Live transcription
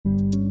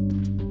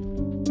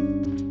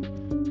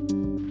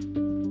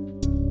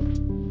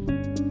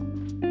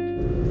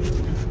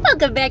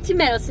Welcome back to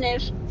Metal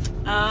Sniff.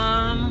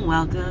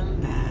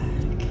 Welcome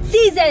back.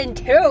 Season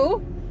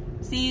 2.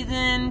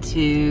 Season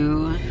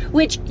 2.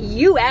 Which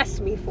you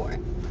asked me for.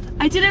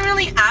 I didn't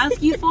really ask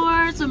you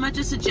for, so much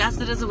as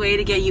suggested as a way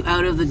to get you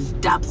out of the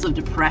depths of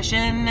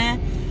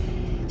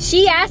depression.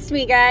 She asked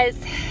me, guys.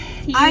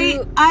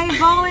 I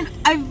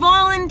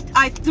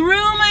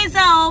threw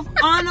myself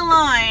on the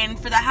line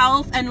for the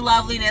health and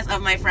loveliness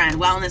of my friend,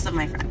 wellness of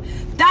my friend.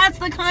 That's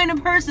the kind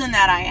of person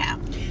that I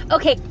am.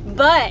 Okay,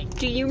 but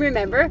do you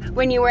remember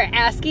when you were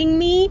asking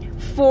me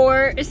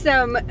for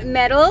some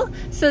metal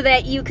so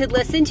that you could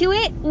listen to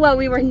it while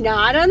we were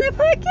not on the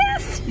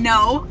podcast?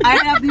 No, I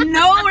have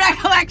no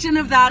recollection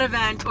of that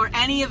event or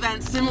any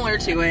event similar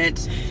to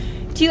it.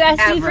 You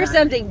asked me for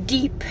something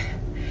deep.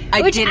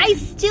 Which I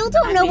still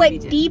don't know what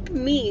deep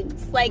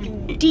means. Like,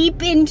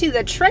 deep into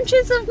the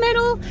trenches of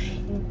metal?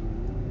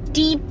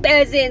 Deep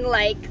as in,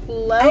 like,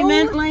 low? I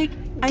meant like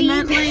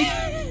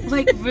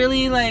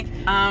really, like,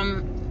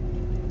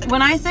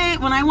 when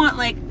I want,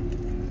 like,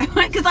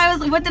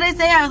 because what did I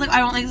say? I was like,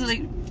 I want,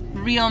 like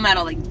real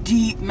metal, like,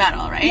 deep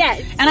metal, right?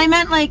 Yes. And I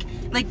meant, like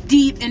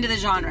deep into the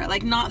genre.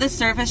 Like, not the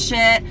surface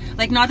shit.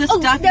 Like, not the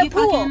stuff you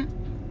pool.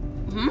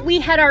 fucking... We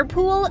had our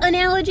pool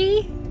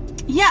analogy.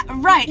 Yeah,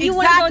 right. You exactly.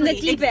 want to go in the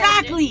deep end.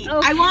 Exactly.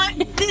 Okay.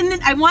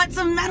 I want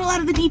some metal out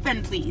of the deep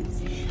end,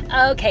 please.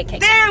 Okay.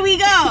 There we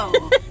go.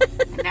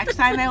 Next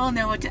time I will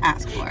know what to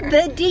ask for.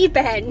 The deep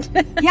end.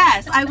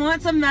 Yes, I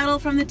want some metal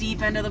from the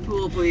deep end of the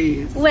pool,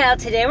 please. Well,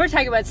 today we're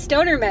talking about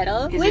stoner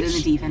metal. Is it in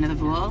the deep end of the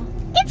pool?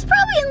 It's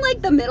probably in,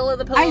 like, the middle of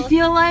the pool. I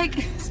feel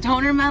like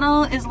stoner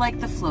metal is like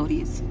the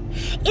floaties.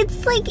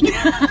 It's like...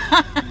 yeah.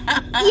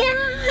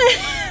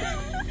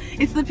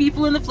 It's the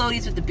people in the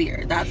floaties with the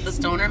beer. That's the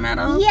stoner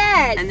metal.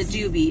 Yes. And the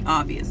doobie,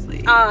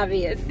 obviously.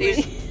 Obviously.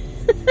 There's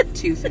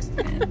two fists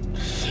in it.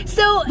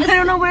 So... I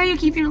don't know where you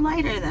keep your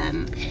lighter,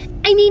 then.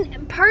 I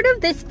mean, part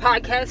of this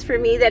podcast for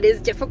me that is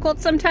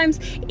difficult sometimes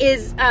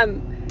is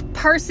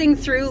parsing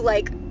through,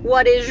 like,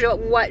 what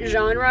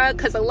genre,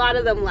 because a lot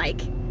of them,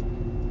 like,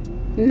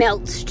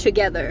 melt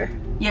together.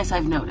 Yes,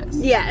 I've noticed.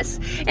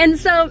 Yes. And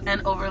so...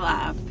 And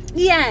overlap.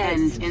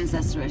 Yes. And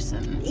incestuous.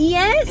 And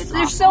yes, there's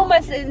awful. So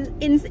much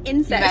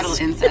incest. Metal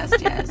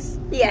incest, yes.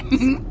 Yes.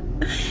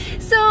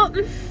 So,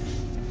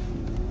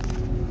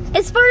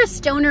 as far as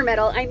stoner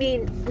metal, I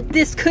mean,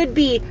 this could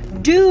be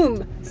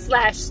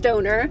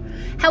doom/stoner.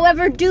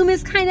 However, doom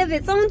is kind of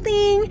its own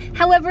thing.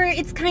 However,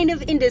 it's kind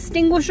of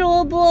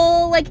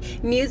indistinguishable.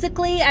 Like,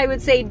 musically, I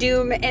would say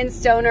doom and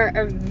stoner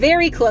are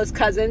very close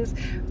cousins.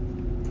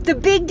 The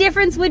big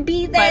difference would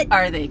be that... But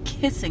are they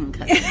kissing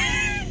cousins?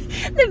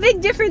 The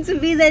big difference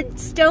would be that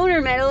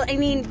stoner metal, I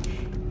mean,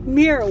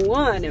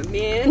 marijuana,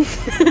 man.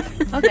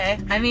 Okay.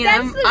 I mean,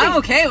 I'm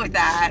okay with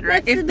that,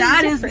 right? If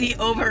that is the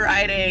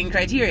overriding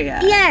criteria.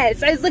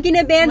 Yes. I was looking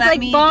at bands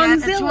like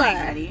Bongzilla.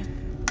 Ready?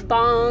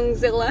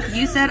 Bongzilla.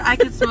 You said I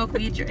could smoke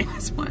weed during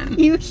this one.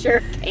 You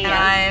sure can. And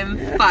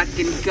I'm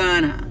fucking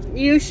gonna.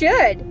 You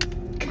should.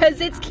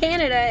 Because it's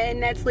Canada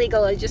and that's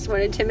legal. I just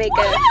wanted to make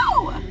Woo!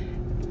 legal.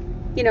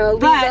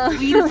 But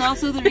weed is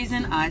also the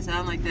reason I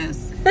sound like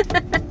this.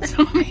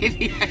 So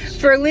maybe I should.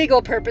 For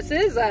legal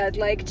purposes, I'd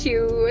like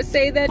to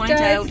say that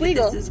it's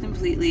legal. This is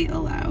completely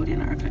allowed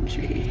in our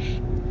country.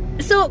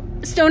 So,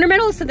 stoner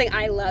metal is something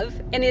I love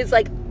and is,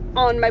 like,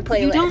 on my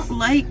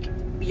playlist.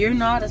 You're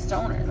not a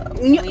stoner, though.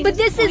 No, but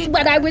this is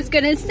what I was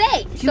going to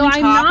say. So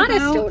I'm not a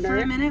stoner. For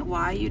a minute,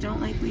 why you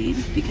don't like weed?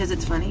 Because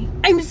it's funny?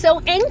 I'm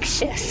so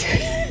anxious.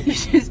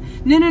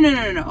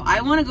 No.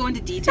 I want to go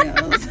into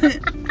details.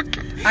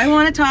 I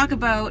want to talk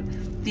about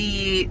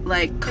the,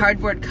 like,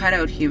 cardboard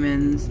cutout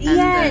humans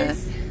and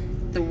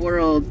the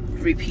world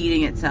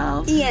repeating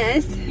itself.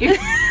 Yes.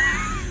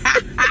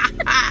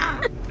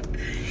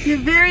 You're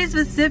very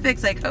specific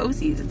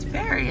psychoses. It's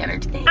very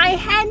entertaining. I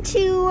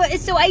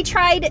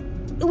tried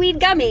weed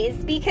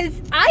gummies because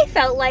I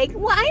felt like,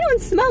 well, I don't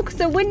smoke,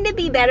 so wouldn't it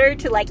be better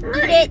to, like, eat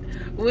it?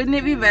 Wouldn't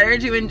it be better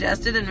to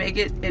ingest it and make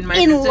it in my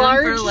in system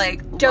large for,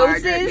 like,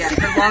 doses?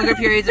 For longer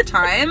periods of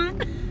time?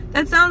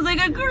 That sounds like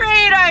a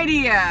great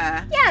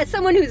idea. Yeah,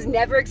 someone who's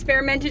never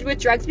experimented with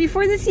drugs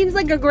before, this seems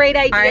like a great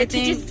idea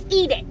to just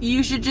eat it.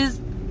 You should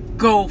just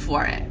go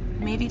for it.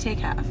 Maybe take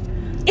half.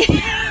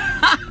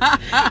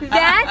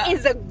 That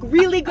is a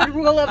really good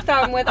rule of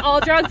thumb with all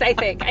drugs, I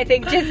think. I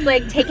think just,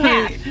 like, take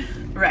half.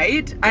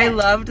 Right? Yeah. I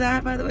loved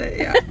that, by the way.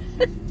 Yeah.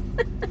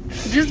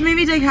 Just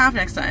maybe take half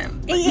next time.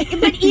 But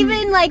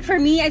even, like, for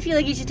me, I feel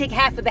like you should take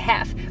half of the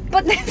half.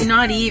 But that's...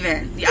 Not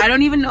even. I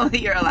don't even know that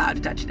you're allowed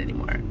to touch it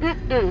anymore.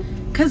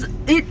 Because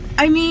there's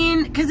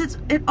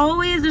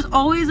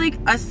always, like,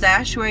 a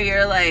sesh where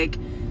you're, like,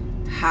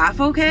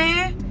 half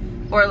okay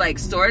or, like,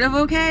 sort of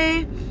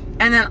okay.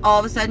 And then all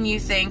of a sudden you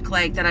think,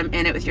 like, that I'm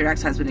in it with your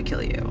ex-husband to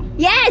kill you.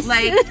 Yes!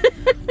 Like,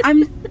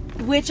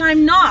 which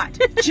I'm not.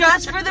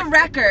 Just for the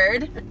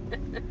record.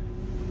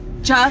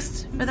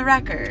 Just for the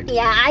record.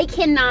 Yeah, I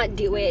cannot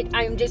do it.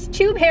 I'm just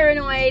too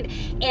paranoid,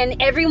 and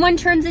everyone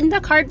turns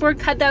into cardboard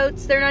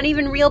cutouts. They're not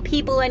even real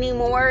people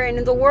anymore,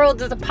 and the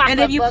world is a pop-up And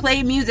if you book.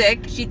 play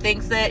music, she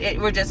thinks that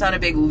we're just on a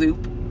big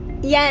loop.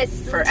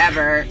 Yes.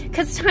 forever.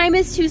 Because time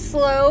is too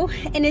slow,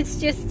 and it's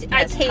just,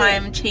 I Yes, can't.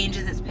 time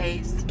changes its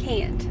pace.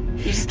 Can't.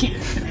 You just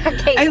can't. I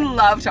can't. I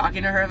love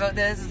talking to her about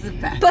this. It's the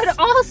best. But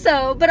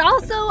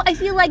also, I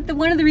feel like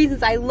one of the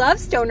reasons I love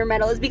stoner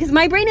metal is because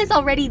my brain is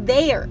already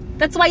there.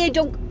 That's why I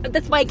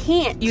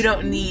can't. You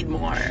don't need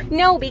more.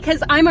 No,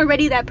 because I'm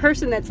already that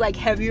person that's like,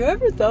 have you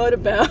ever thought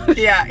about?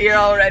 Yeah, you're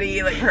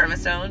already like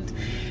perma-stoned.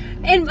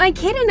 And my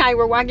kid and I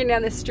were walking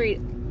down the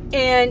street,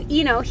 and,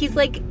 you know, he's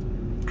like,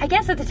 I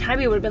guess at the time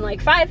he would have been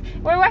like 5.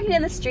 We're walking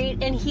down the street,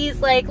 and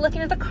he's like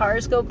looking at the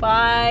cars go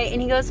by,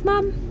 and he goes,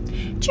 Mom,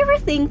 do you ever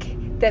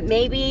think that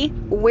maybe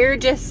we're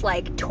just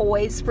like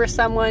toys for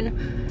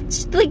someone?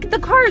 Just, like, the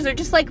cars are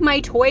just like my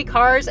toy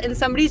cars, and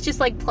somebody's just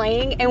like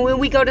playing, and when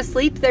we go to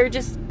sleep,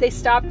 they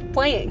stop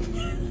playing.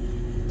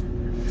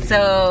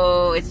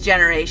 So it's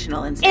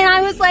generational insanity. And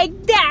I was like,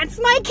 that's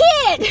my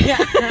kid!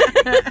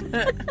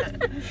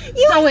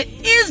 So it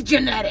is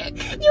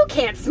genetic. You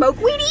can't smoke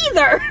weed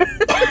either!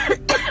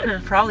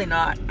 Probably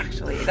not,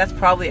 actually. That's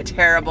probably a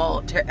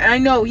terrible... and I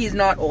know he's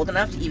not old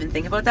enough to even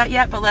think about that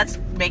yet, but let's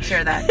make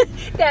sure that...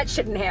 That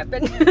shouldn't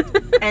happen.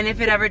 And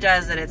if it ever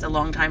does, that it's a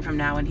long time from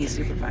now when he's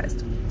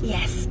supervised.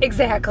 Yes,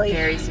 exactly.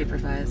 Very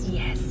supervised.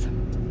 Yes.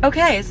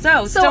 Okay,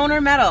 so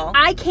stoner metal.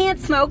 I can't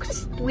smoke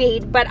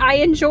weed, but I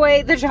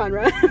enjoy the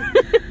genre.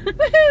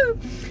 Woohoo!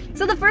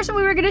 So the first one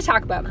we were going to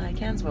talk about. I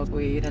can smoke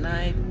weed, and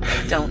I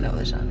don't know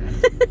the genre.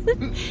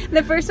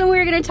 The first one we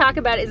were going to talk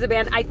about is a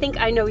band I think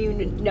I know you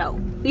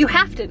know. You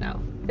have to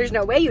know. There's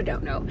no way you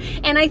don't know.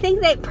 And I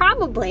think that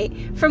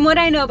probably, from what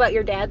I know about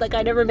your dad, like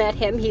I never met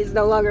him, he's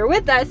no longer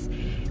with us,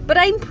 but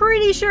I'm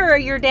pretty sure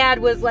your dad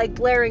was like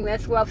blaring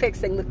this while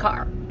fixing the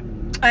car.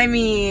 I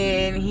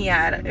mean, he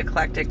had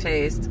eclectic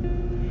taste.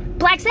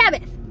 Black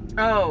Sabbath.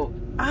 Oh,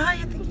 I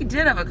think he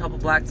did have a couple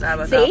Black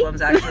Sabbath See?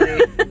 albums,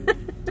 actually.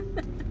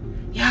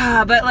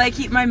 Yeah, but like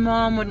my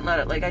mom wouldn't let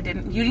it. Like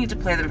you need to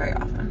play them very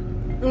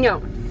often.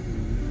 No.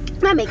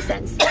 That makes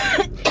sense.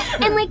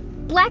 And like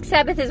Black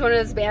Sabbath is one of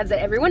those bands that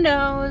everyone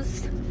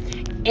knows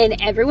and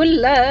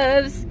everyone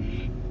loves.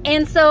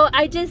 And so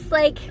I just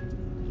like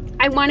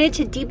I wanted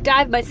to deep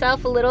dive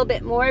myself a little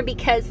bit more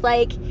because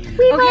like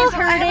we've all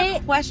heard I have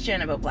it. a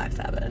question about Black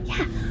Sabbath.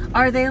 Yeah.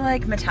 Are they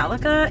like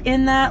Metallica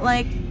in that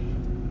like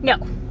No.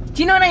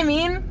 Do you know what I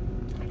mean?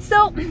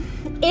 So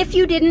if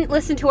you didn't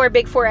listen to our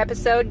Big Four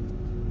episode,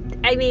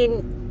 I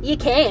mean, you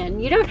can.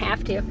 You don't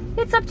have to.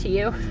 It's up to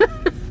you.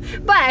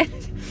 But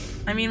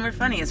I mean, we're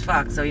funny as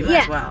fuck, so you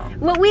might as well.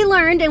 What we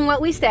learned and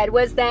what we said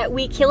was that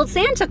we killed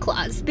Santa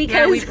Claus because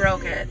Yeah, we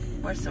broke it.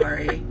 We're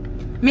sorry.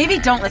 Maybe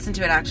don't listen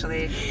to it,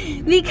 actually.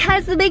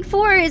 Because the Big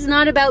Four is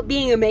not about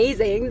being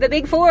amazing. The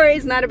Big Four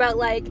is not about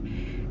like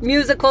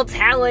musical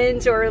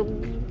talent or,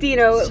 you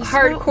know,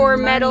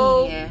 hardcore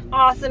metal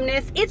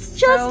awesomeness. It's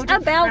just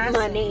about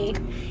money.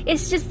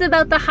 It's just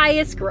about the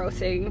highest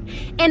grossing.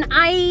 And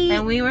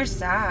we were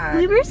sad.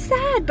 We were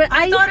sad, but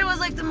I thought it was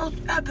like the most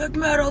epic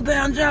metal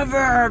bands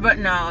ever, but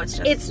no, it's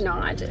just... It's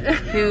not.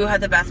 Who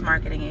had the best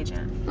marketing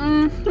agent?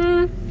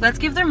 Mm-hmm. Let's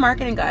give their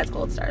marketing guys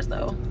gold stars,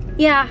 though.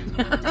 Yeah.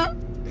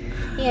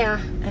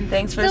 Yeah. And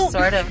thanks for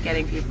sort of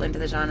getting people into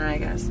the genre, I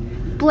guess.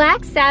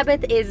 Black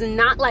Sabbath is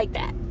not like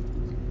that.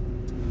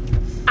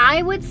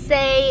 I would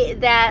say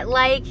that,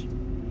 like,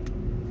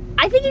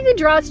 I think you could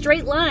draw a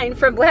straight line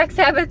from Black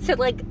Sabbath to,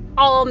 like,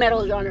 all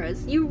metal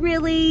genres. You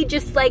really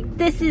just, like,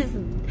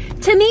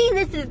 to me,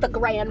 this is the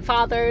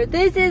grandfather.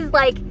 This is,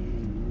 like,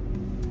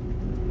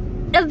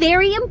 a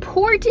very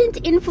important,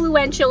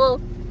 influential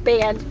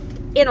band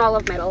in all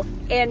of metal.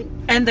 And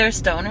they're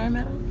stoner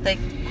metal? They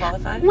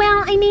qualify?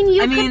 Well, I mean,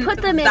 you could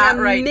put them in a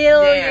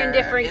million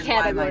different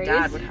categories. Why my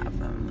dad would have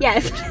them.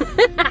 Yes.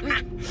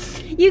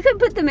 You could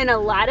put them in a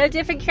lot of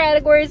different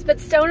categories, but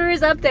stoner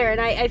is up there,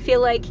 and I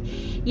feel like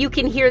you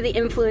can hear the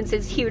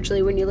influences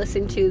hugely when you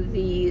listen to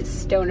the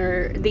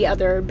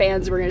other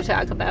bands we're going to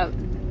talk about.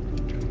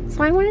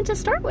 So I wanted to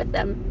start with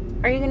them.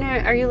 Are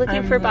you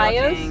looking for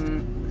bios?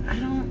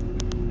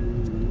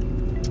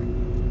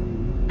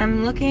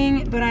 I'm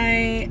looking, but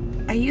I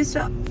used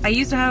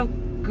to have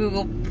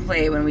Google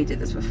Play when we did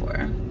this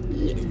before.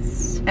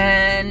 Yes.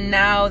 And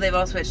now they've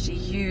all switched to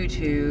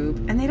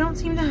YouTube, and they don't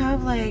seem to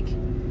have like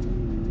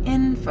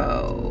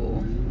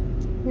info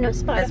No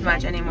Spotify as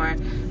much anymore.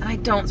 And I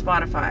don't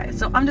Spotify,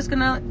 so I'm just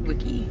gonna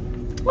wiki.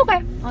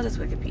 Okay. I'll just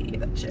Wikipedia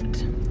that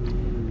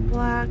shit.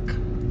 Black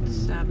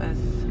Sabbath.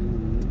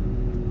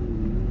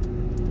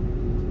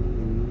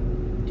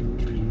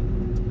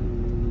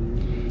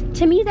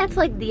 To me, that's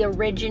like the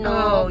original.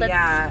 Oh,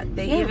 yeah.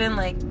 They even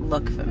like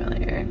look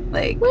familiar.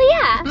 Like, well,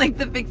 yeah. Like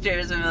the picture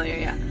is familiar,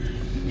 yeah.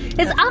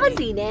 It's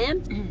Ozzy,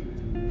 man.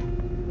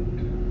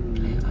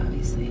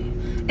 Obviously.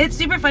 It's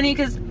super funny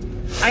because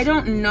I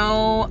don't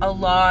know a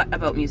lot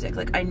about music.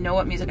 Like, I know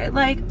what music I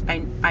like.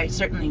 I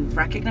certainly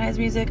recognize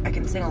music. I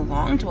can sing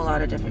along to a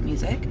lot of different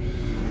music.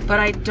 But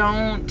I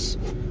don't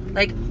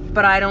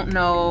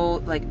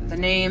know, like, the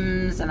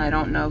names, and I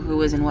don't know who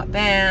was in what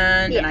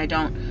band, and I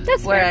don't...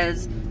 That's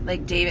whereas,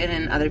 like, David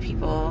and other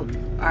people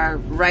are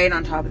right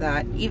on top of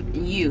that.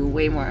 You,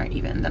 way more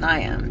even than I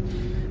am.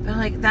 But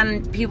like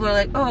then people are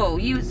like, oh,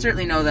 you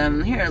certainly know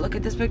them. Here, look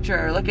at this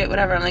picture. Or look at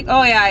whatever. I'm like,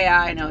 oh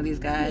yeah, I know these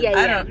guys.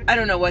 Yeah. I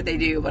don't know what they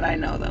do, but I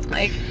know them.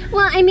 Like,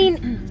 well, I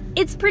mean,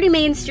 it's pretty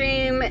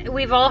mainstream.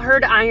 We've all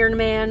heard Iron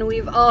Man.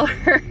 We've all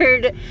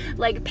heard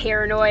like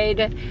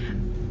Paranoid.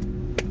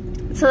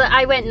 So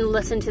I went and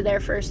listened to their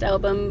first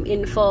album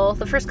in full,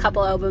 the first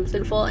couple albums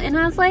in full, and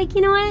I was like, you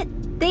know what?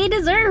 They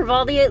deserve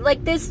all the,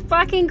 like, this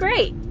fucking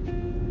great.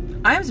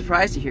 I'm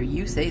surprised to hear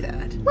you say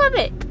that. Love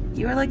it.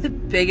 You are like the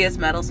biggest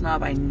metal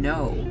snob I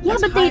know. Yeah,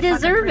 That's but they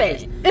deserve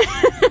it.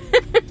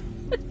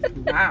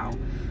 Wow.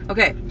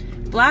 Okay,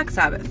 Black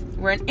Sabbath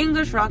were an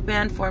English rock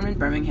band formed in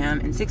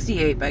Birmingham in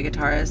 '68 by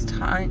guitarist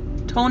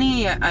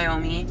Tony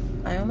Iommi.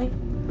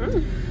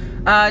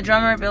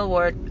 Drummer Bill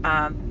Ward,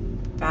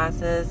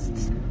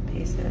 bassist.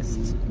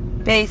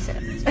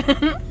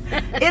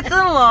 It's a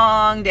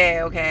long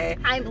day, okay?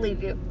 I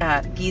believe you.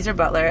 Geezer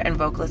Butler and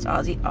vocalist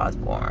Ozzy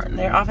Osbourne.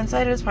 They're often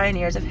cited as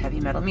pioneers of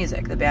heavy metal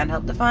music. The band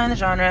helped define the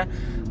genre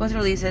with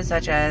releases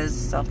such as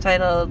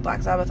self-titled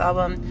Black Sabbath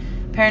album,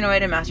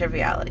 Paranoid, and Master of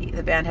Reality.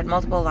 The band had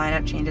multiple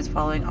lineup changes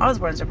following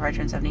Osbourne's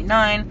departure in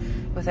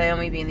 '79, with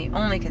Iommi being the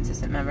only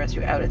consistent member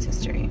throughout its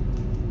history.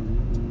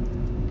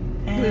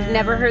 We've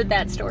never heard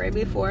that story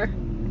before.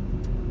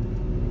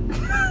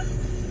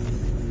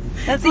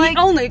 That's the like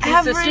only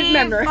consistent every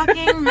member.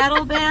 fucking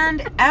metal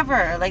band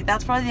ever. Like,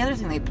 that's probably the other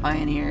thing they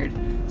pioneered.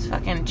 It's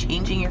fucking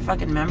changing your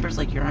fucking members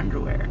like your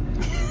underwear.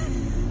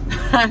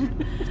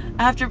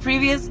 After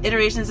previous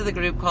iterations of the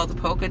group called the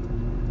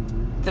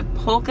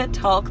Polka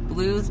Tulk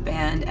Blues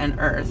Band and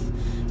Earth,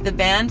 the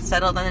band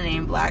settled on the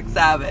name Black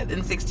Sabbath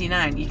in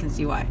 '69. You can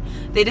see why.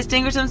 They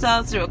distinguished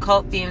themselves through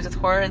occult themes with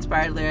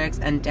horror-inspired lyrics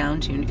and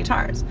down-tuned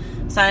guitars.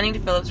 Signing to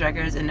Philips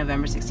Records in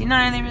November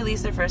 '69, they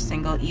released their first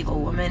single, Evil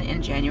Woman,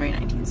 in January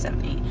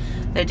 1970.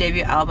 Their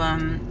debut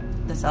album,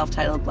 the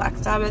self-titled Black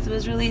Sabbath,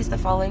 was released the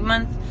following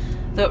month.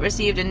 Though it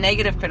received a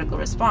negative critical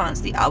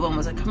response, the album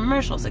was a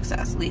commercial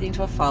success, leading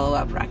to a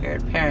follow-up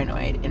record,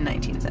 Paranoid, in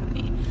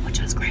 1970.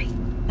 Which was great.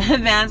 The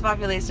band's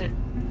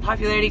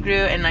popularity grew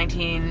in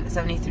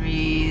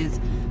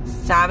 1973's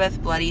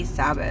Sabbath Bloody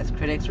Sabbath.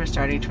 Critics were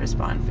starting to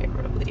respond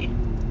favorably.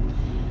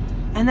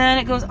 And then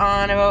it goes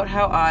on about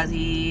how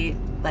Ozzy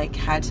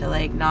had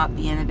to not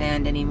be in the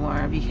band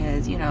anymore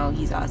because, he's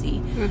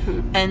Ozzy.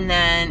 Mm-hmm. And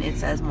then it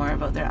says more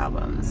about their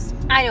albums.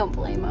 I don't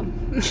blame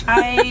him.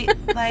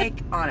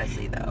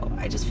 Honestly though,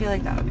 I just feel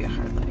like that would be a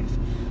hard life.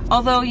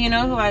 Although,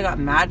 who I got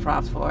mad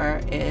props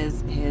for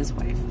is his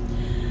wife.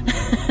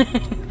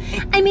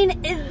 I mean,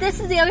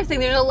 this is the other thing.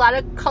 There's a lot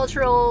of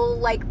cultural,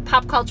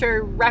 pop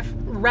culture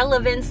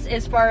relevance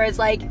as far as,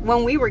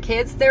 when we were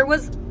kids, there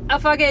was a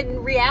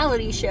fucking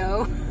reality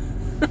show.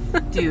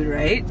 Dude,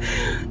 right?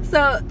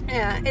 So,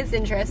 yeah, it's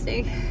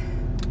interesting.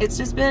 It's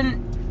just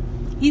been...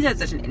 He's had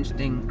such an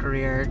interesting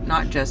career,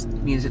 not just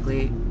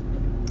musically.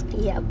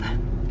 Yep.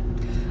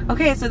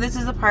 Okay, so this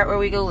is the part where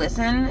we go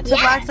listen to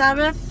Black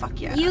Sabbath? Fuck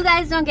yeah. You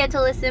guys don't get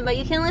to listen, but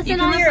you can listen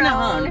on your at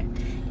own. Home.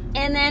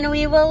 And then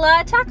we will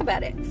talk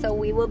about it. So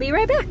we will be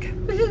right back.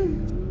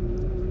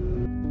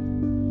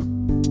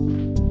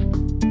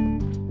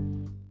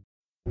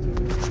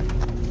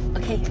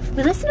 Okay,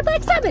 we listened to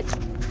Black Sabbath.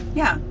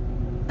 Yeah.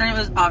 And it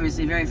was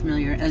obviously very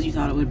familiar, as you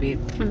thought it would be.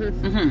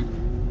 Mm-hmm.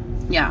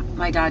 Mm-hmm. Yeah,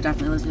 my dad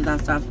definitely listened to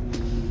that stuff.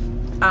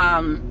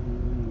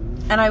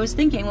 And I was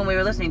thinking when we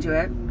were listening to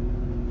it,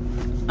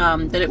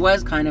 that it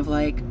was kind of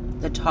like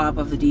the top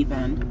of the deep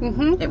end.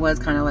 Mm-hmm. It was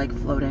kind of like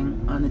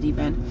floating on the deep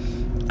end.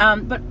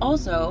 But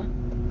also...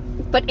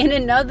 But in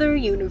another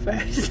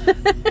universe.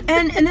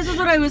 and this is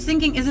what I was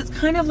thinking, is it's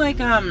kind of like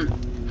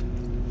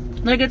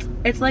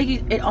it's like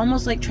it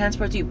almost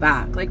transports you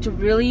back. To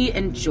really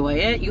enjoy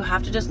it, you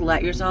have to just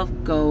let yourself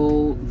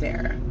go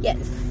there.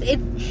 Yes.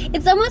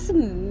 It's almost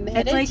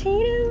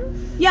meditative.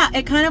 Yeah,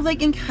 it kind of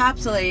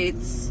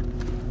encapsulates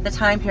the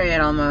time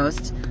period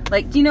almost.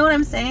 Do you know what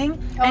I'm saying?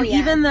 Oh, and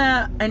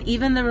yeah.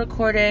 even the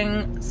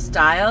recording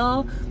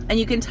style, and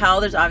you can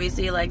tell there's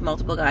obviously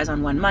multiple guys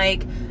on one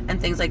mic and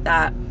things like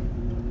that.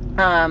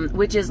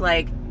 Which is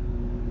a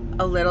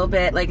little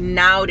bit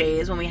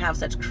nowadays when we have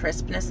such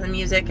crispness in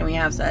music and we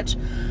have such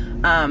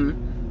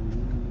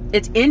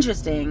it's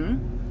interesting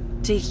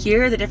to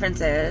hear the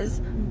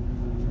differences,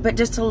 but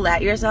just to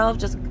let yourself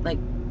just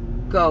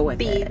go with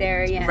it. Be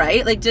there, yeah.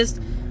 Right? Just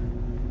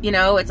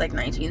it's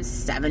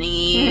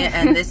 1970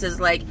 and this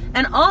is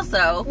and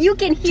also you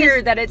can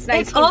hear that it's 1970.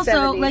 It's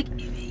also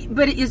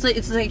but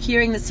it's like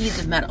hearing the seeds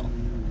of metal.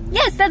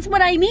 Yes, that's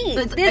what I mean.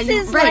 This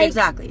is right,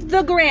 exactly.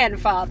 The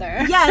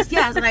grandfather. Yes,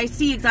 and I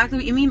see exactly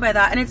what you mean by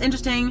that. And it's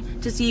interesting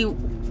to see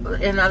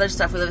in other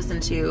stuff we listen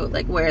to,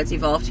 where it's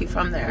evolved to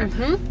from there,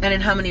 mm-hmm. and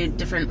in how many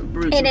different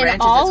roots and in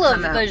branches all it's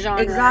of come out. the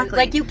genres.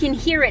 Exactly, you can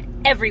hear it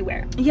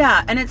everywhere.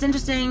 Yeah, and it's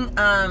interesting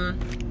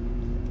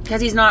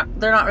because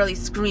they're not really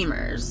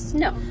screamers.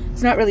 No,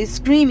 it's not really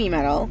screamy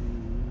metal.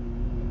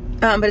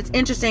 But it's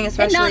interesting,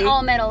 especially... And not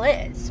all metal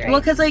is, right? Well,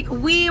 because, like,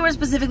 we were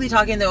specifically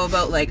talking, though,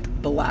 about, like,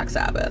 Black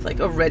Sabbath. Like,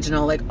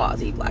 original, like,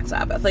 Aussie Black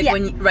Sabbath. Like,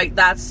 when... Right,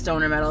 that's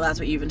stoner metal. That's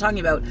what you've been talking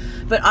about.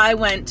 But I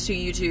went to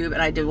YouTube,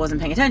 and I wasn't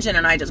paying attention,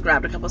 and I just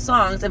grabbed a couple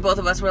songs, and both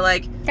of us were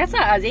like... That's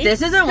not Aussie.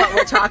 This isn't what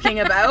we're talking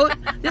about.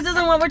 This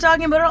isn't what we're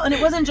talking about at all. And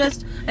it wasn't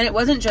just...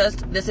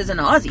 This isn't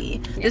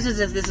Aussie. Yeah. This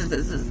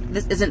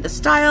isn't the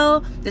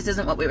style. This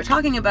isn't what we were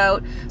talking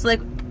about. So,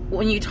 like...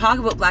 When you talk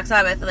about Black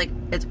Sabbath, like,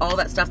 it's all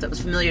that stuff that was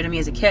familiar to me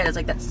as a kid. It's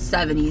like that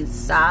 70s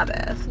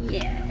Sabbath.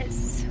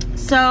 Yes.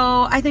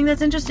 So, I think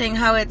that's interesting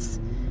how it's,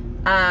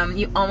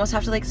 you almost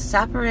have to, like,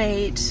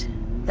 separate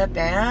the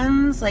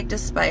bands, like,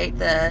 despite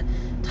the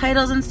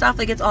titles and stuff.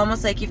 Like, it's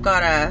almost like there's,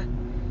 like,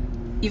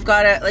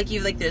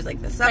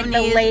 the 70s like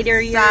the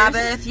later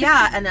Sabbath. Years.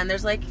 Yeah, and then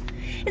there's, like...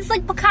 It's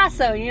like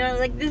Picasso, you know,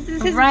 like, this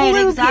is his right,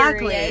 blue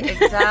exactly,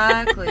 period.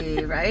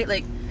 Exactly, right?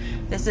 Like,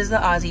 this is the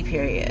Aussie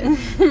period.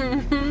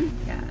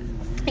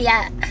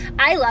 Yeah,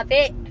 I love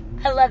it.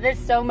 I love it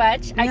so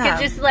much. Yeah. I could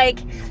just, like,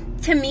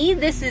 to me,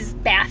 this is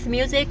bath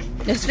music.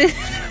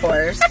 Of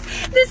course.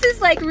 This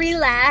is, like,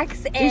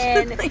 relax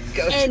and like,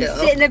 and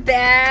sit in a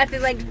bath.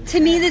 And, like,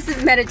 to me, this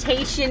is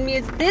meditation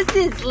music. This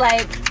is,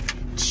 like,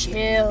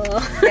 chill.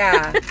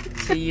 Yeah,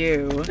 to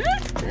you.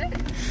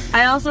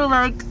 I also,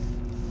 like,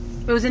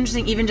 it was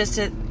interesting even just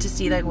to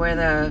see, like, where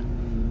the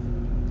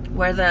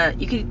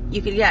you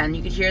could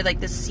hear,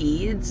 like, the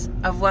seeds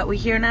of what we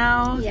hear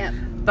now. Yeah.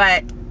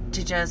 But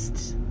to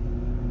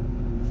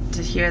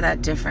hear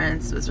that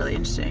difference was really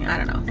interesting. I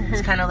don't know.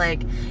 It's kind of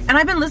like, and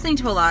I've been listening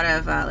to a lot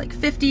of like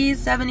 50s,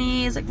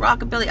 70s, like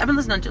rockabilly. I've been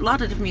listening to a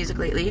lot of different music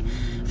lately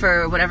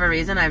for whatever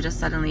reason. I've just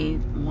suddenly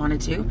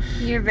wanted to.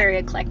 You're very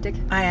eclectic.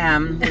 I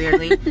am,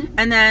 weirdly.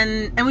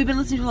 and we've been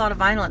listening to a lot of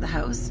vinyl at the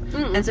house.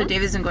 Mm-hmm. And so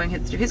David's been going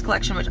through his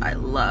collection, which I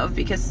love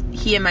because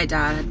he and my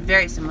dad had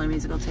very similar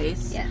musical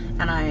tastes. Yeah.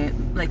 And I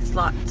like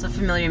lots of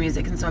familiar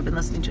music, and so I've been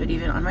listening to it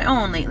even on my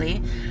own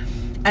lately.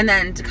 And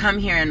then to come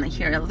here and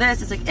hear all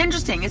this, it's like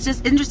interesting. It's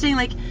just interesting.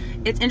 Like,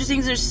 it's interesting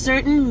because there's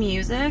certain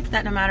music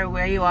that no matter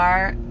where you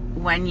are,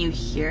 when you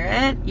hear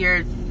it,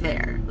 you're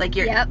there. Like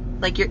you're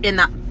in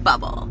that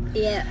bubble.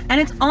 Yeah.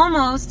 And it's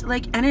almost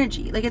like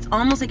energy. Like it's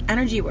almost like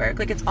energy work.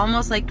 Like it's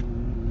almost like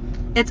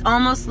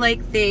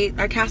they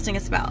are casting a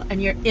spell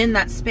and you're in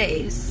that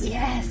space.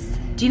 Yes.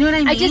 Do you know what I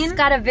mean? I just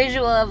got a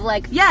visual of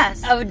like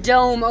a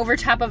dome over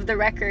top of the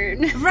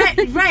record.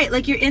 Right.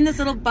 Like you're in this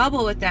little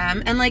bubble with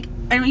them, and like,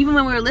 and even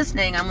when we were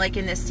listening, I'm like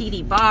in this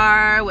seedy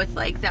bar with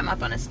like them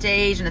up on a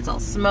stage, and it's all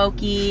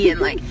smoky, and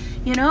like,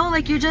 you know,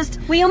 like you're just.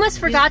 We almost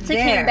forgot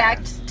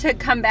to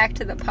come back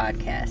to the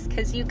podcast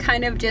because you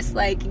kind of just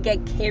like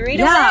get carried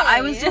away. Yeah,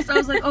 I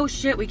was like, oh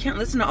shit, we can't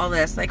listen to all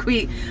this. Like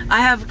I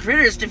have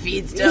critters to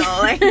feed still.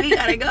 Like we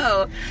gotta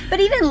go.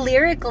 But even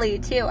lyrically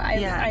too,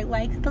 I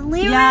like the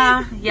lyrics.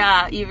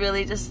 Yeah. You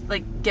really just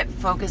like get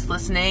focused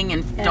listening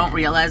and don't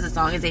realize the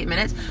song is 8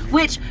 minutes.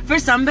 Which for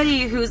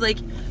somebody who's like,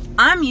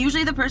 I'm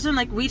usually the person,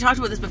 like we talked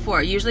about this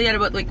before. Usually at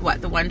about like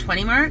what, the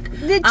 120 mark.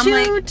 The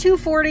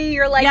 240.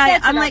 You're like,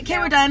 that's I'm like, okay,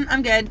 we're done.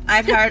 I'm good.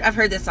 I've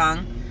heard this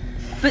song.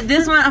 But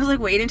this one, I was like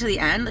waiting to the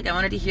end. Like I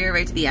wanted to hear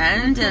right to the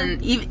end,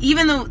 and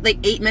even though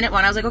like 8-minute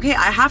one, I was like, okay,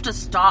 I have to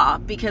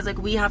stop because like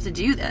we have to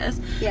do this.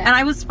 Yeah. And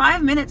I was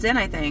 5 minutes in,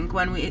 I think,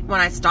 when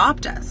I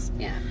stopped us.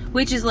 Yeah.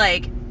 Which is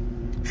like.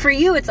 For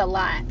you, it's a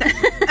lot.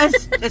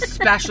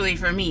 Especially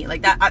for me.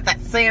 Like,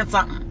 that's saying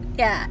something.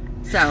 Yeah.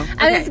 So, okay.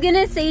 I was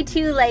gonna say,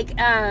 too, like,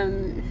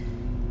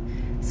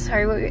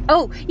 sorry,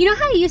 you know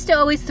how I used to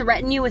always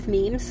threaten you with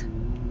memes?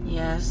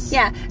 Yes.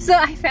 Yeah, so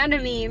I found a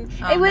meme.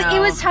 It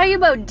was talking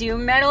about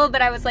doom metal,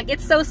 but I was like,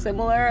 it's so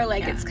similar,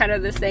 like, it's kind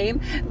of the same.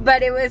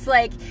 But it was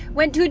like,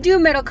 went to a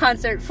doom metal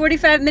concert,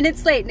 45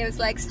 minutes late, and it was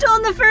like, still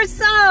in the first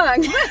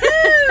song!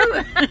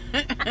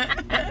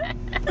 Woohoo!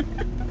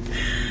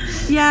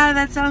 Yeah,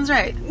 that sounds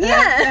right.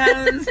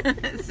 Yeah.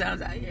 That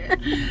sounds accurate.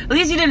 At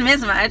least you didn't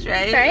miss much,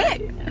 right? Right?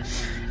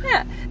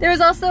 Yeah. There was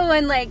also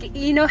one, like,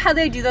 you know how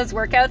they do those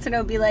workouts and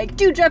it'll be like,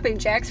 do jumping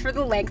jacks for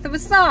the length of a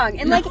song.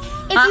 And, like,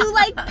 if you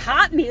like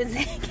pop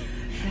music,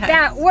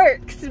 that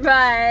works,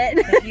 but...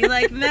 If you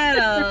like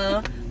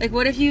metal... Like,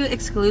 what if you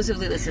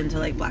exclusively listen to,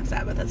 like, Black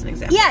Sabbath? That's an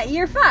example. Yeah,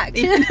 you're fucked.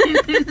 You're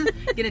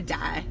gonna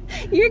die.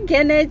 You're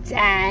gonna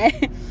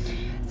die.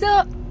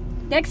 So,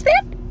 next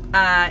band?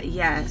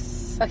 Yes.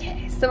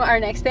 Okay, so our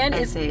next band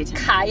is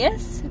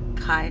Kyuss.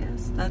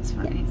 Kyuss, that's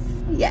funny.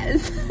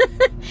 Yes.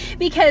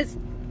 Because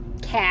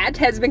Kat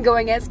has been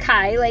going as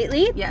Kai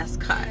lately. Yes,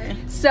 Kai.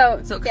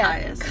 So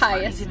Kyuss.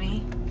 Kyuss. To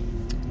me.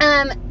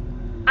 I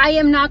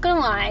am not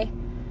gonna lie.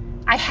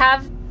 I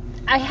have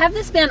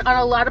this band on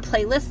a lot of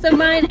playlists of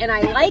mine, and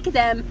I like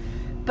them,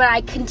 but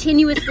I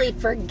continuously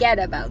forget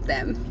about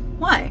them.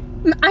 Why?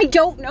 I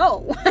don't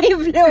know. I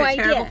have no idea. You're a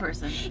terrible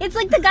person. It's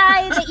like the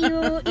guy that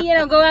you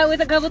go out with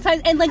a couple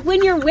times, and like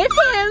when you're with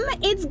him,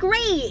 it's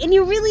great, and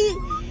you really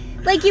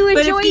like you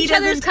enjoy each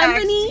other's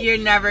company. You're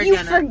never you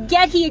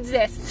forget he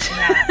exists.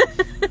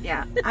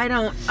 Yeah.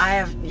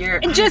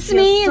 You're just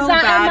me. So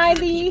am I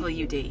the people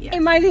you date? Yes.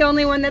 Am I the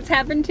only one that's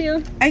happened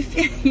to? I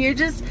feel you're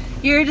just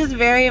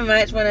very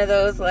much one of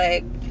those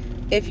like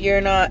if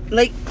you're not,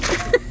 like,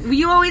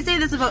 you always say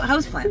this about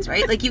houseplants,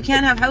 right? Like, you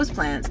can't have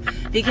houseplants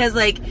because,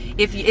 like,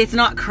 if it's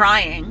not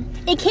crying.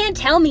 It can't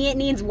tell me it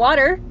needs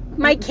water.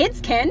 My kids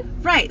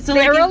can. Right. So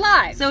they're like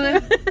alive.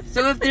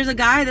 So if there's a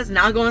guy that's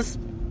not going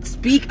to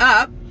speak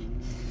up,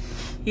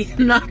 he's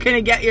not going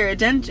to get your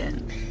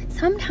attention.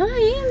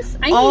 Sometimes.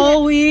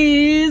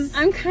 Always.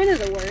 I'm kind of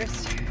the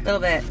worst. A little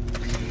bit.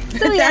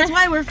 So, yeah. That's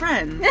why we're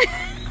friends.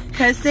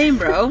 Because same,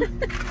 bro.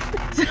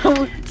 So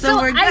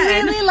we're good.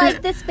 I really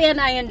like this band.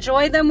 I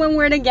enjoy them when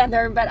we're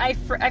together, but I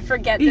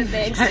forget that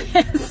they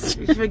exist.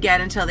 You forget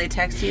until they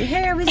text you,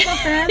 hey, are we still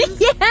friends?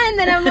 Yeah, and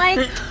then I'm like,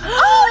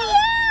 oh yeah.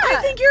 I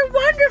think you're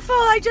wonderful.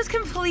 I just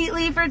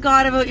completely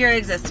forgot about your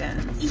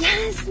existence.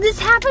 Yes, this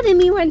happened to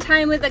me one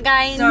time with a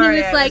guy, and Sorry,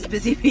 he was like, I was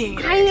busy being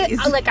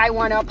I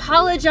want to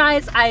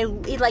apologize.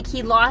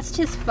 He lost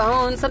his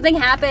phone. Something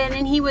happened,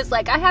 and he was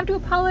like, I have to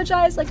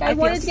apologize. Like, I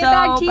wanted to get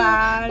back to you.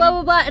 Blah,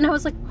 blah, blah. And I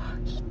was like,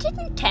 he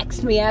didn't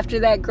text me after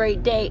that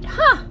great date.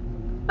 Huh.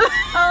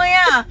 Oh,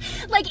 yeah.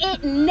 Like,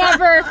 it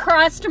never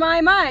crossed my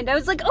mind. I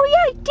was like, oh,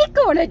 yeah, I did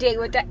go on a date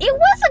with that. It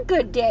was a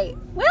good date.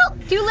 Well,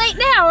 too late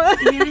now.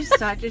 You're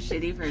such a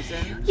shitty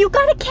person. You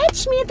gotta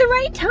catch me at the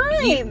right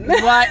time.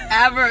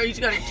 Whatever. He's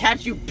gonna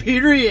catch you,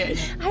 period.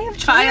 I have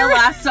Try a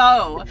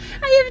lasso.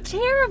 I have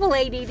terrible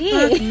ADD.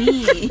 Fuck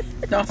me.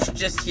 No,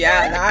 just,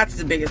 that's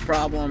the biggest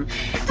problem.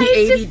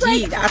 The ADD,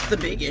 like, that's the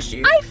big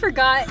issue. I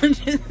forgot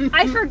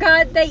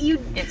that you,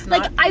 it's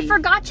like, not I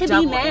forgot to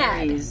be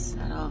mad. Aries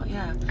at all.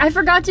 Yeah. I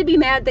forgot to be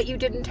mad that you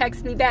didn't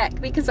text me back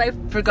because I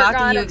forgot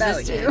that you about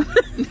existed.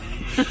 you.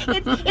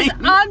 It's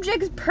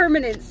object's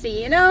permanency,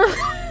 you know?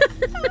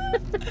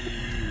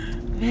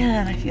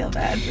 Man, I feel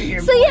bad for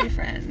your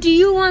boyfriend. Yeah, do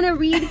you want to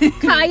read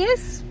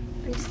Caius?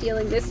 I'm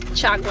stealing this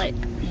chocolate.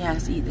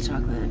 Yes, eat the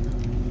chocolate.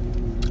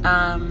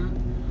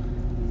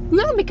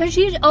 No, because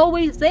she's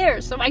always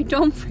there, so I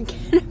don't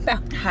forget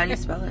about her. How do you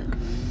spell it?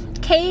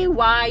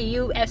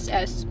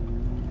 Kyuss.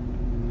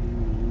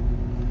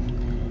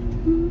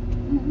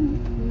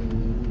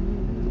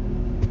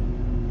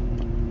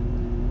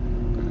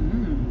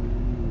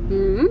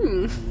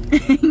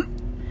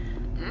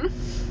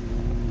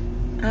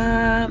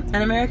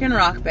 An American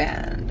rock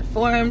band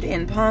formed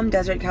in Palm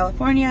Desert,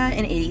 California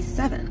in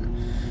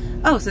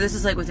 '87. Oh, so this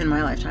is like within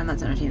my lifetime.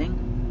 That's entertaining.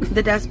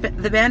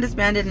 The band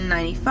disbanded in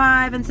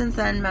 '95, and since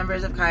then,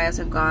 members of Caius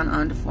have gone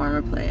on to form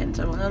or play in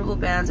several notable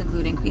bands,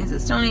 including Queens of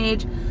the Stone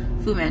Age,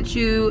 Fu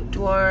Manchu,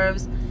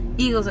 Dwarves,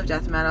 Eagles of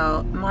Death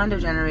Metal, Mondo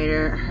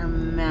Generator,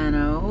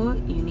 Hermano,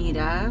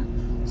 Unida,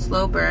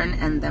 Slow Burn,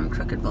 and Them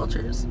Crooked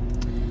Vultures.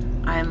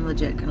 I'm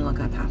legit gonna look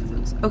up half of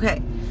those.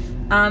 Okay.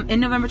 In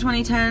November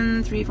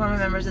 2010, 3 former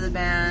members of the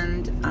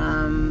band,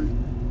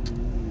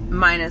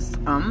 minus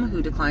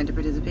who declined to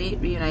participate,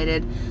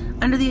 reunited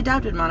under the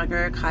adopted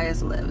moniker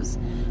Caius Lives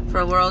for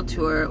a world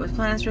tour with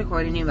plans to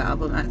record a new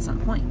album at some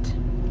point.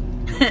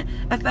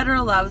 A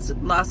federal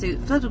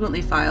lawsuit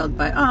subsequently filed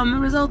by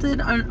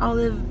resulted on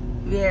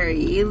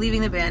Oliveri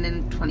leaving the band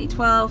in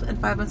 2012, and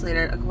 5 months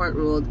later, a court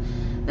ruled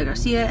that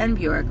Garcia and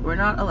Bjork were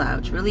not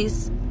allowed to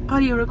release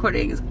audio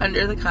recordings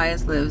under the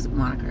Caius Lives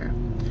moniker.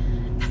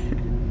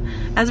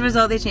 As a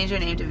result, they changed their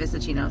name to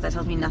Visacino. That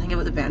tells me nothing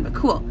about the band, but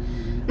cool.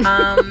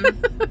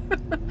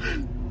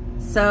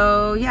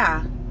 So,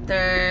 yeah.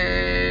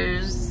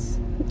 There's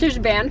a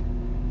band.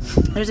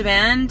 There's a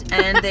band,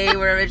 and they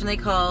were originally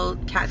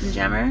called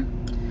Katzenjammer,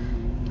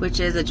 which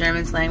is a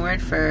German slang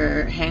word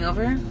for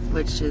hangover,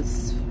 which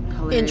is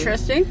hilarious.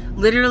 Interesting.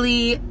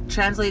 Literally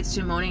translates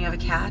to moaning of a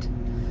cat,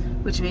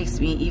 which makes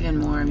me even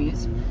more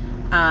amused.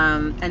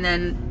 And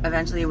then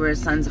eventually we're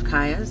Sons of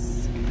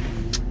Caius.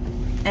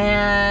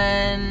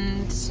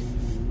 And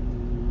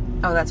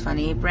oh, that's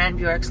funny. Brant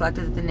Bjork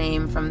selected the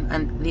name from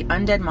the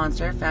undead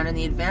monster found in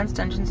the Advanced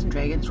Dungeons and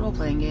Dragons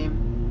role-playing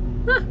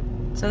game. Huh.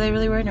 So they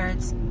really were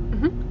nerds.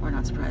 Mm-hmm. We're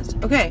not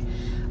surprised. Okay.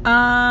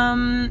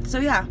 So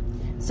yeah.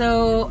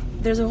 So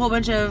there's a whole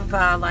bunch of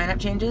lineup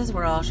changes.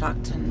 We're all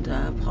shocked and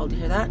appalled to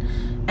hear that.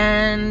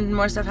 And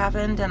more stuff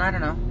happened, and I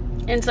don't know.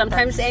 And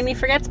sometimes Amy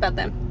forgets about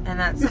them.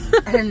 And that's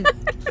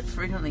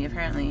frequently,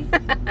 apparently.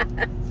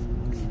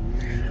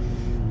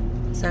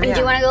 So, and do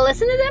you want to go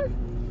listen to them?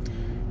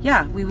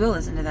 Yeah, we will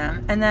listen to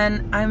them. And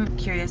then I'm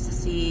curious to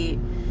see,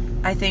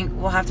 I think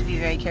we'll have to be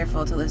very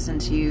careful to listen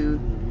to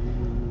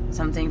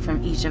something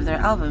from each of their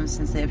albums,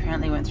 since they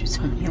apparently went through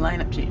so many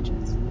lineup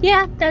changes.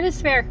 Yeah, that is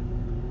fair.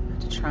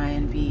 To try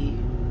and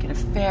get a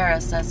fair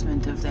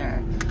assessment of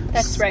their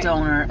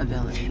stoner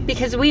ability.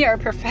 Because we are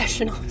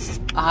professionals.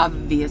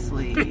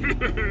 Obviously.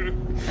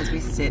 As we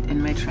sit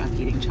in my truck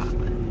eating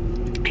chocolate.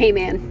 Hey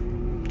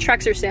man,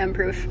 trucks are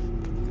soundproof.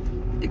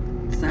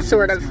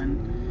 Sort of.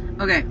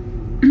 Okay.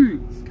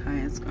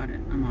 Caius got it.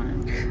 I'm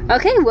on it.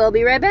 Okay, we'll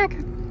be right back.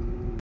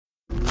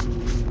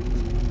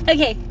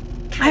 Okay.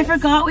 Caius. I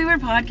forgot we were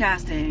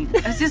podcasting.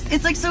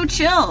 It's like so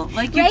chill.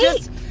 Like you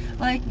just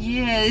like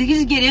you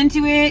just get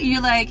into it.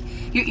 You're like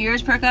your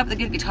ears perk up the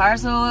good guitar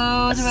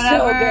solos or whatever.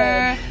 So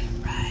good.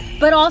 Right.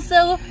 But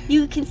also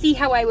you can see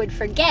how I would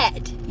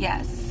forget.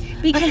 Yes.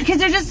 Because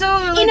they're just so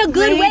like, in a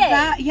good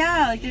way.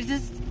 Yeah, like they're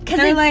just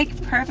They're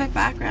like perfect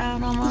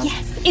background almost.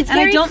 Yes, it's and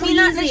very I don't pleasing.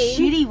 mean that in a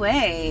shitty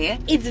way.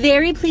 It's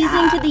very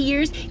pleasing to the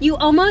ears. You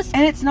almost...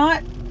 And it's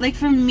not, like,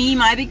 for me,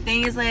 my big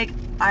thing is, like,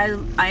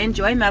 I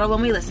enjoy metal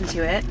when we listen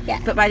to it.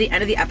 Yeah. But by the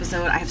end of the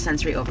episode, I have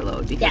sensory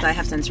overload because I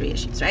have sensory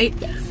issues, right?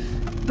 Yes.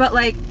 But,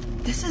 like,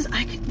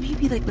 I could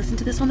maybe, like, listen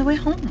to this on the way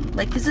home.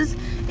 Like, this is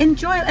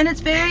enjoy. And it's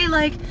very,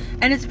 like,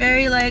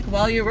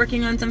 while you're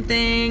working on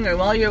something or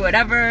while you're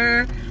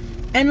whatever.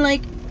 And,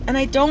 like, and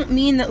I don't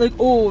mean that, like,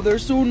 oh, they're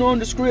so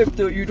nondescript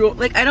that you don't,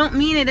 like, I don't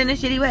mean it in a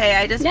shitty way.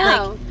 I just, no.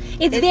 like...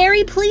 It's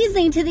very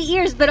pleasing to the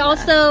ears, but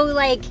also,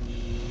 like...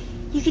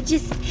 You could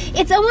just...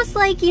 It's almost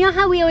like, you know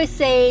how we always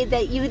say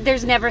that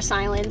there's never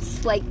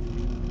silence? Like,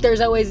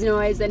 there's always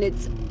noise, and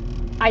it's...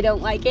 I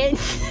don't like it.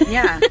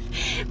 Yeah.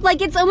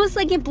 Like, it's almost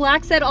like it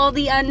blocks out all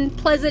the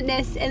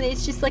unpleasantness, and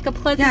it's just like a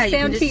pleasant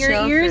sound to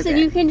your ears, and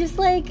you can just,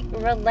 like,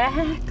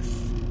 relax.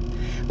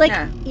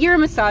 Like, you're a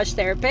massage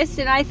therapist,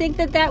 and I think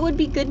that would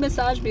be good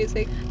massage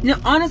music. No,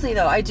 honestly,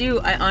 though, I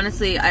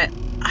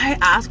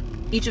ask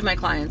each of my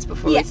clients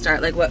before we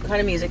start, like, what kind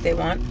of music they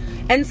want.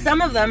 And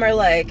some of them are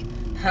like...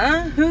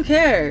 Huh? Who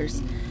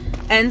cares?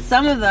 And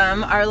some of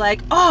them are like,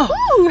 oh,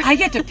 ooh, I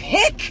get to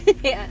pick?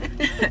 Yeah.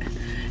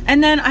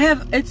 And then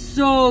it's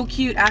so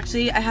cute,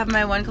 actually. I have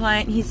my one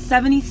client, he's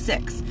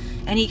 76,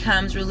 and he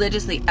comes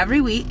religiously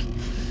every week,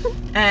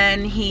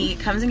 and he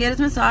comes and gets his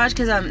massage,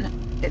 because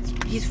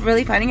he's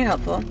really finding it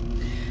helpful.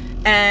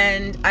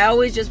 And I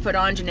always just put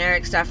on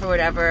generic stuff or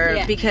whatever,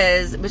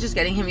 because it was just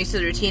getting him used to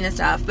the routine and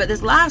stuff. But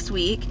this last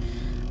week,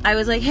 I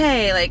was like,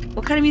 hey, like,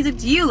 what kind of music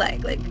do you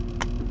like? Like,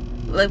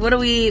 what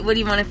do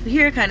you want to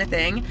hear kind of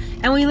thing?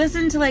 And we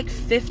listened to, like,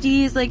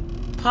 50s, like,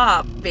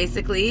 pop,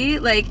 basically.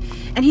 Like,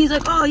 and he's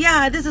like, oh,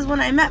 yeah, this is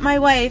when I met my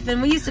wife,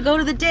 and we used to go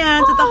to the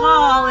dance at the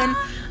hall, and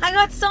I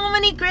got so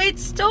many great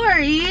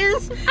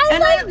stories. I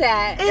love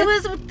that. It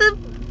was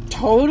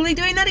totally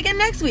doing that again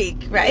next week,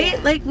 right?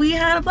 Yeah. Like, we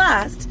had a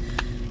blast.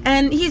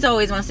 And he's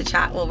always wants to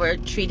chat while we're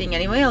treating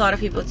anyway. A lot of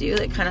people do.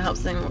 It kind of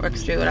helps them work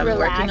through what I'm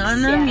working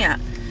on them. Yeah.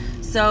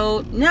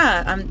 So,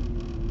 yeah,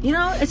 you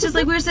know, it's just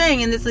like we were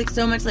saying, and it's like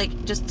so much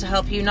like just to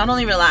help you not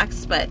only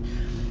relax, but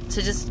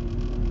to just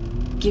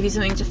give you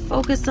something to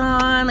focus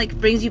on, like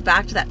brings you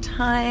back to that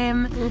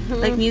time. Mm-hmm.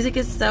 Like music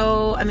is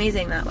so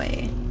amazing that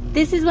way.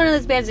 This is one of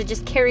those bands that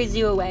just carries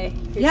you away.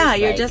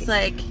 You're just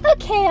like,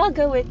 okay, I'll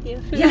go with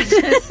you. Yeah,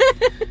 just,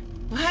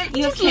 what?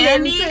 You have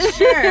candy?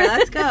 Sure,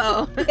 let's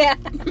go. Yeah.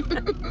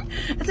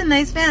 That's a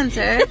nice fan,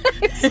 sir. I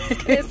was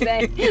just gonna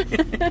say.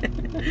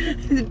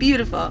 It's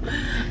beautiful.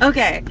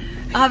 Okay.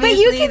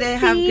 Obviously, they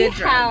have good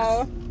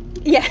drugs.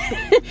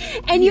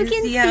 And you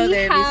can see how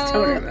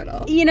stoner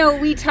metal. You know,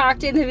 we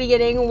talked in the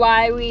beginning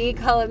why we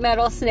call it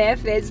metal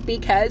sniff is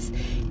because,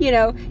 you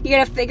know, you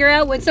gotta figure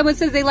out when someone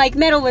says they like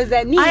metal, what does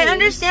that mean? I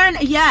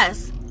understand,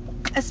 yes.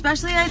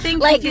 Especially, I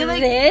think, like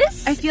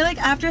this? I feel like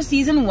after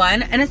season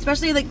 1, and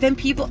especially, like, then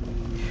people...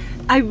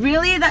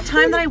 that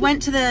time that I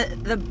went to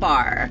the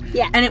bar,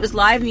 and it was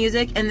live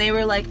music, and they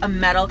were, like, a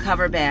metal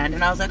cover band,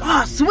 and I was like,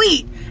 oh,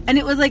 sweet! And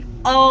it was, like,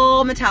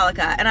 all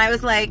Metallica, and I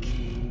was like,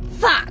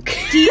 fuck!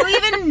 Do you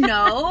even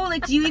know?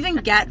 Like, do you even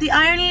get the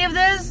irony of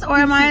this? Or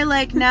am I,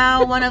 like,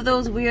 now one of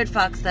those weird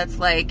fucks that's,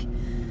 like,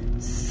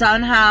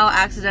 somehow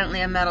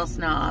accidentally a metal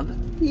snob?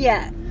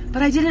 Yeah.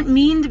 But I didn't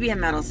mean to be a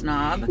metal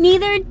snob.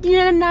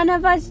 None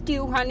of us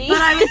do, honey. But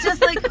I was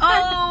just like,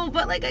 oh,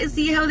 but, like, I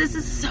see how this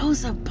is so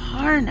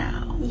subpar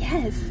now.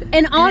 Yes.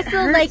 And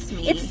also, like,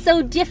 it's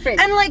so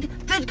different. And, like,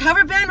 the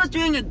cover band was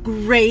doing a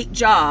great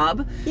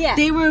job. Yeah.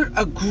 They were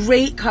a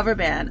great cover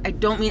band. I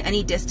don't mean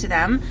any diss to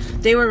them.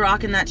 They were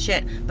rocking that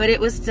shit. But it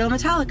was still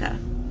Metallica.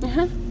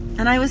 Uh-huh.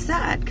 And I was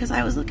sad because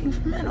I was looking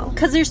for metal.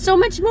 Because there's so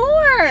much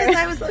more. Because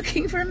I was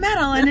looking for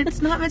metal, and it's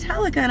not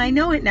Metallica, and I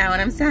know it now,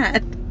 and I'm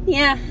sad.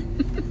 Yeah.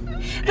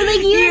 But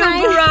like you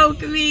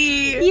broke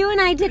me. You and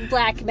I did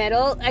black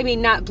metal. I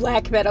mean, not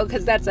black metal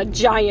because that's a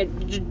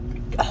giant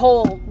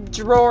whole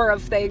drawer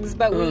of things.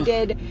 But we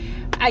did,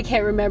 I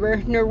can't remember,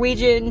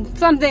 Norwegian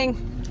something.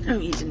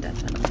 Norwegian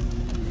death metal.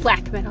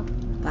 Black metal.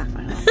 Black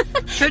metal.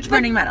 Church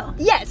burning metal.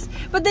 Yes,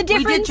 but the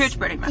difference. We did church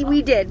burning metal.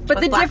 We did,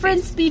 but the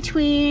difference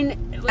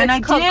between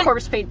it's called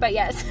corpse paint. But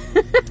yes.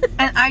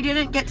 And I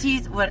didn't get to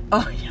use what.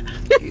 Oh yeah.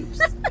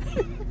 Oops.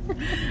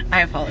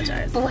 I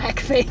apologize.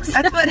 Blackface.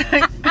 That's what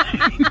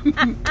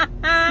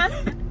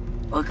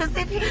well, because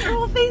they paint their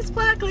whole face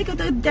black like with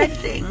the dead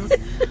things.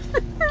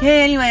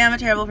 Okay, anyway, I'm a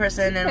terrible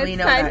person, and we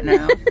know that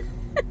now.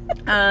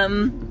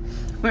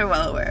 We're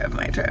well aware of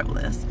my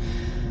terribleness.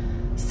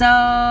 So...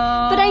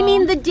 But I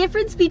mean, the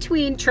difference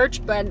between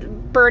church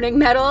burning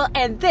metal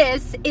and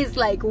this is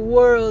like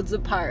worlds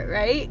apart,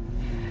 right?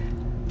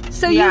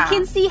 So you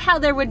can see how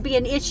there would be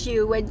an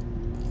issue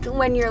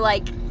when you're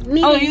like...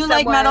 Oh, you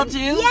like metal too?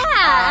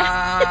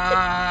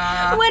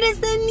 Yeah. What is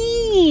the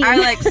need? I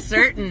like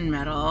certain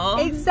metal.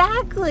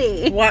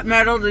 Exactly. What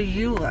metal do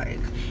you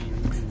like?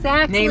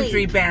 Exactly. Name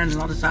 3 bands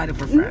and I'll decide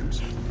if we're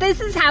friends. This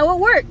is how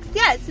it works.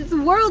 Yes, it's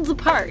worlds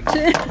apart.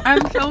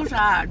 I'm so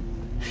sad.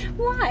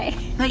 Why?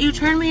 That you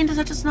turned me into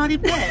such a snotty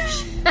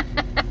bitch.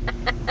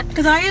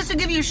 Because I used to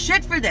give you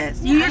shit for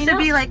this. You used to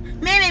be like,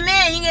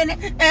 man, you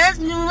gotta ask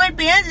me what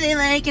bands they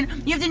like, and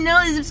you have to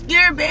know these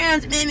obscure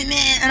bands,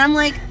 man. And I'm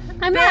like,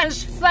 I'm not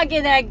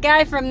fucking that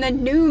guy from the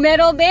new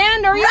metal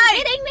band. Are you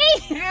kidding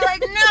me? And you're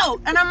like,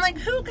 no. And I'm like,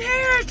 who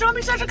cares? Don't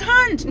be such a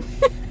cunt.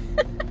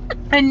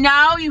 And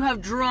now you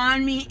have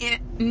drawn me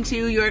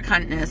into your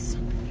cuntness.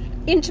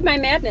 Into my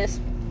madness.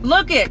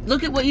 Look at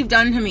what you've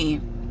done to me.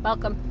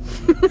 Welcome.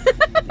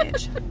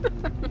 Bitch.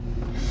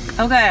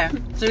 Okay,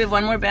 so we have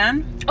one more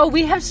band? Oh,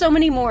 we have so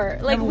many more.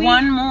 Like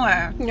one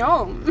more.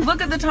 No.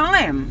 Look at the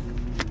time.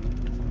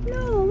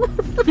 No.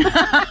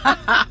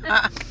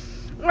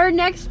 Our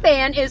next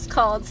band is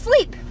called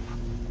Sleep.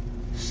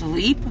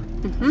 Sleep?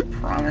 Mm-hmm.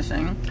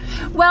 Promising.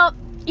 Well,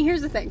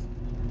 here's the thing.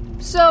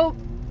 So,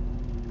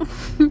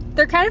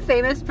 they're kind of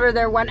famous for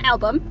their one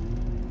album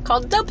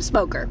called Dope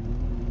Smoker.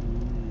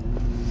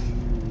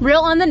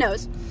 Real on the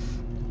nose.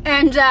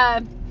 And,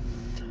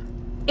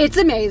 it's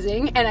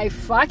amazing, and I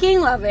fucking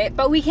love it,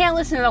 but we can't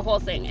listen to the whole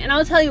thing, and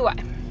I'll tell you why.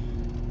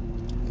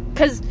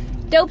 Because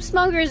Dope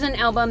Smoker is an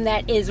album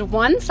that is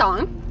one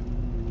song,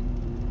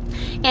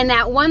 and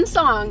that one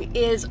song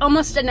is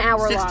almost an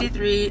hour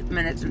 63 long.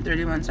 minutes and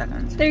 31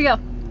 seconds. There you go.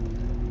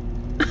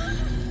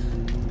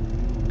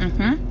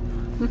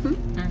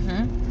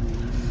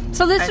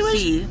 So this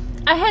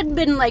I had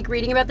been, like,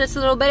 reading about this a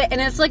little bit, and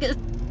it's like...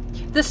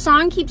 The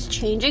song keeps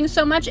changing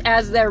so much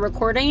as they're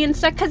recording and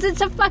stuff, because it's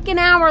a fucking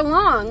hour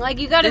long. Like,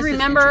 you gotta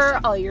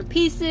remember all your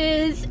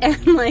pieces,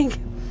 and, like...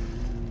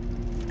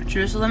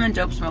 Jerusalem and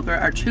Dope Smoker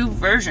are two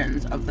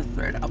versions of the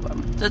third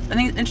album. So I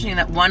think it's interesting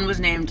that one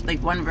was named,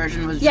 like, one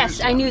version was Yes,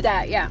 Jerusalem, I knew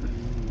that, yeah.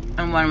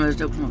 and one was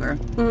Dope Smoker.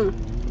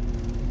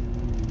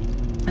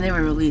 And they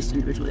were released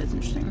individually. That's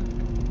interesting.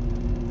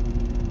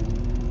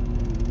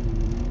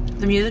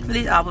 The music for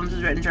these albums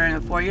was written during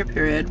a 4-year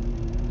period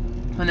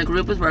when the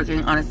group was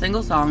working on a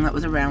single song that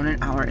was around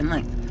an hour in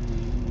length.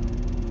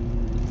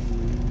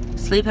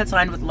 Sleep had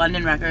signed with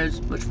London Records,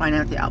 which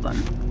financed the album.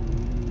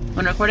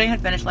 When recording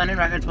had finished, London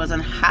Records was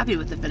unhappy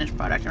with the finished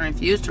product and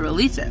refused to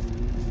release it.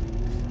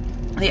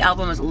 The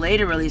album was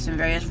later released in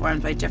various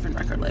forms by different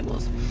record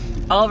labels.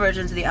 All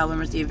versions of the album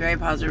received very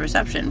positive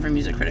reception from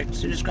music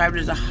critics, who described it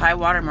as a high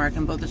watermark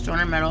in both the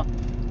stoner metal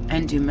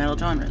and doom metal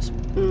genres.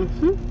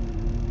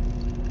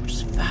 Which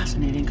is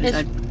fascinating,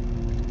 because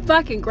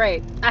fucking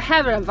great. I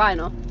have it on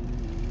vinyl.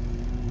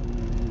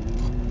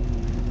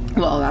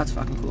 Well, that's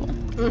fucking cool.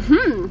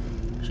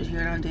 Should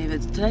hear it on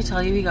David's. Did I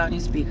tell you he got new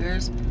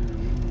speakers?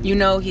 You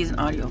know he's an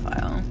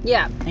audiophile.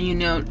 Yeah. And you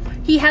know...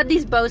 He had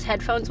these Bose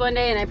headphones one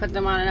day, and I put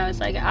them on, and I was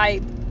like, I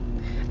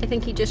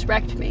think he just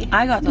wrecked me.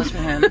 I got those for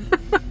him.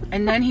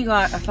 And then he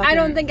got a fucking... I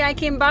don't think I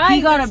can buy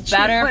He got a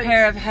better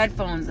pair of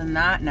headphones than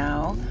that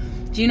now.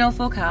 Do you know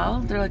Focal?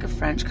 They're like a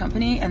French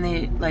company, and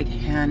they like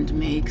hand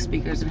make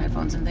speakers and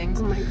headphones and things.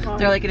 Oh my god.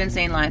 They're like an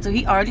insane line. So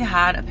he already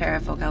had a pair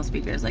of Focal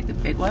speakers, like the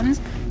big ones,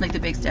 like the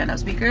big stand-up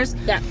speakers.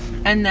 Yeah.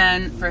 And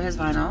then for his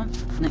vinyl,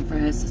 like for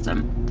his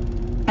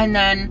system. And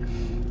then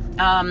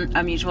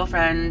a mutual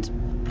friend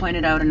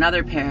pointed out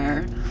another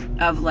pair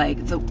of like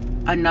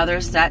another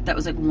set that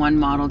was like one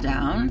model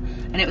down,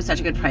 and it was such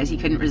a good price he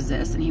couldn't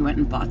resist, and he went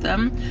and bought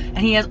them, and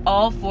he has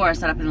all 4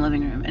 set up in the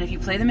living room. And if you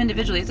play them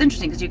individually, it's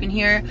interesting because you can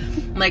hear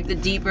like the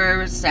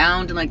deeper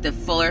sound and like the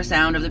fuller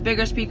sound of the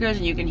bigger speakers,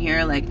 and you can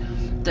hear like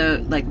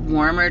the like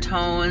warmer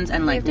tones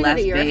and like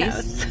less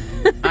bass.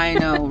 I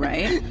know,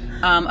 right?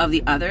 Of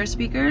the other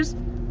speakers.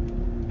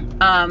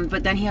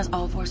 But then he has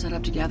all 4 set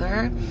up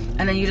together,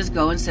 and then you just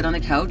go and sit on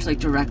the couch, like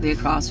directly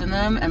across from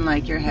them, and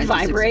like your head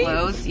vibrate.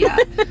 Just explodes. Yeah,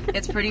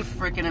 it's pretty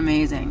freaking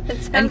amazing.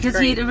 And because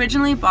he'd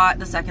originally bought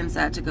the second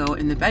set to go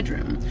in the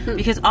bedroom,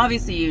 because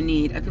obviously you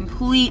need a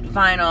complete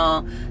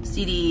vinyl,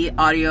 CD,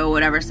 audio,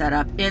 whatever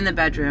setup in the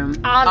bedroom,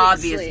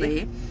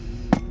 obviously.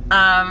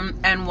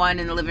 And one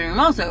in the living room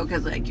also,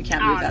 because like you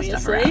can't move that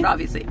stuff around,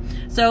 obviously.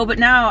 So, but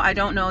now I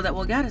don't know that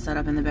we'll get a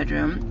setup in the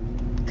bedroom.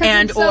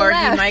 And or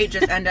he might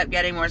just end up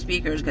getting more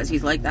speakers because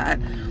he's like that.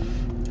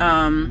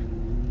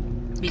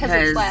 Because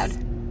it's loud.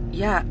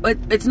 Yeah, but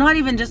it's not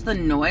even just the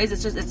noise.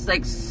 It's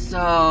like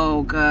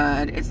so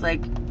good. It's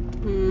like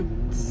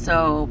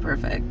so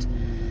perfect.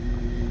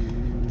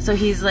 So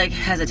he's like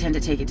hesitant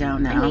to take it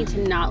down now. I need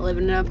to not live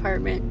in an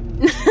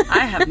apartment.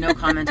 I have no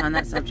comment on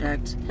that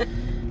subject.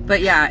 But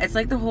yeah, it's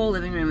like the whole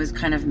living room is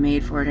kind of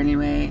made for it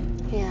anyway.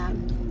 Yeah.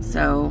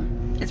 So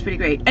it's pretty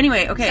great.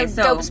 Anyway, okay,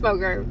 so Dope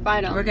Smoker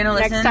vinyl. We're gonna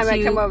listen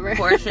to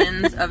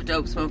portions of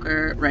Dope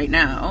Smoker right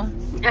now.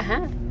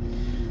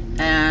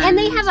 And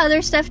they have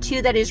other stuff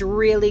too that is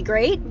really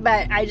great,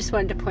 but I just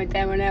wanted to point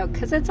that one out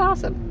because it's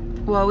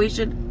awesome. Well, we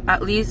should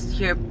at least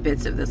hear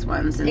bits of this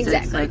one since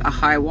it's like a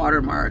high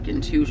watermark in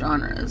 2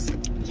 genres.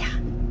 Yeah.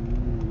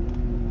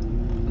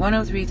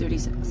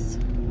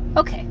 103.36.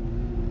 Okay.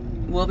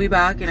 We'll be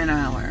back in an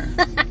hour.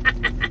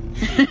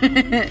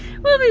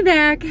 We'll be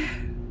back.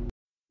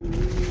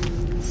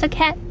 So,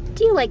 Kat,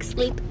 do you like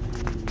Sleep?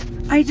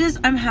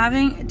 I'm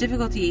having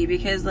difficulty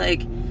because,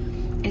 like,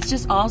 it's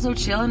just all so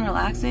chill and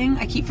relaxing.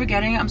 I keep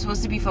forgetting I'm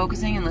supposed to be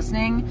focusing and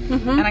listening,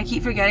 and I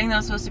keep forgetting that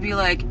I'm supposed to be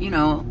like, you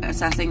know,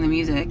 assessing the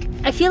music.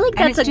 I feel like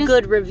that's a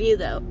good review,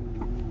 though.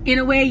 In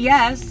a way,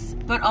 yes,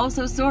 but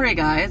also sorry,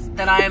 guys,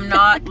 that I am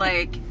not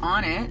like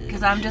on it,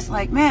 because I'm just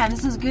like, man,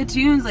 this is good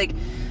tunes. Like,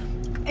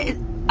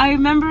 I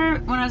remember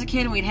when I was a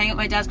kid and we'd hang out at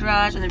my dad's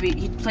garage and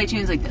he'd play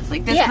tunes like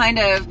this kind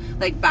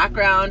of like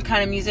background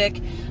kind of music,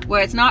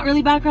 where it's not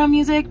really background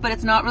music, but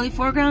it's not really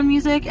foreground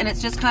music, and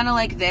it's just kind of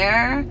like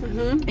there,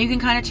 and you can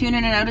kind of tune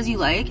in and out as you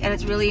like, and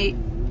it's really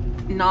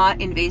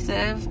not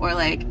invasive or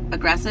like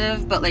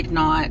aggressive, but like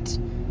not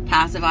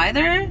passive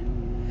either.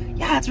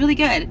 Yeah, it's really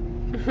good.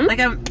 Like,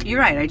 you're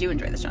right, I do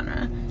enjoy this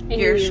genre.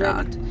 You're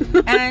shocked.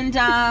 And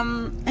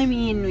I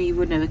mean, we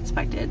wouldn't have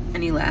expected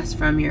any less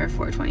from your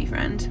 420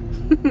 friend.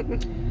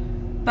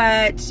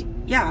 But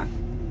yeah,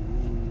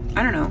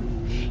 I don't know.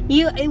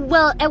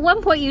 Well, at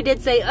one point you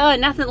did say, "Oh,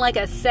 nothing like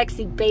a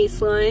sexy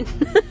bass line."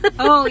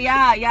 Oh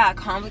yeah,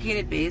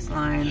 complicated bass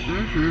line.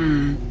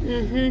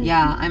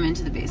 Yeah, I'm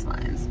into the bass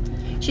lines.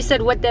 She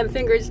said, "What them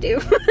fingers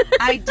do."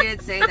 I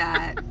did say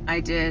that. I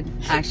did.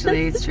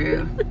 Actually, it's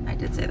true. I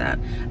did say that.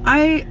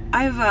 I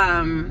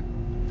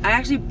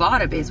actually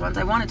bought a bass once.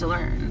 I wanted to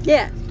learn.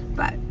 Yeah.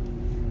 But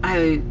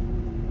I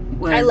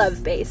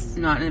love bass.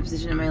 Not in a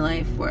position in my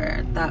life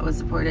where that was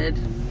supported.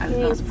 I was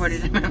not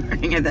supported in my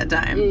learning at that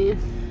time. Yeah.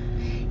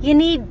 You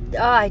need,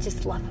 I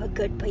just love a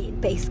good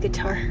bass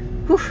guitar.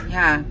 Whew.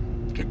 Yeah.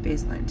 Good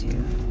bass line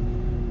too.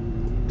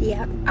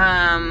 Yeah.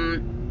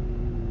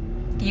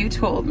 You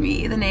told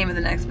me the name of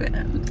the next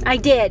band. I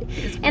did.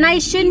 And I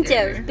shouldn't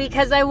have,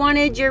 because I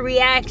wanted your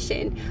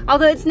reaction.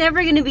 Although it's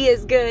never going to be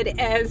as good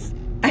as,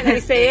 can I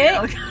say it?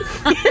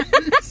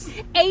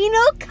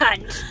 Anal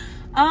Cunt.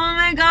 Oh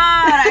my god,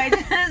 I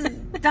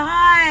just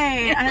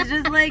died. I was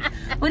just like,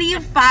 what are you,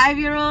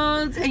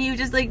 5-year-olds? And you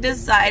just like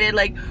decided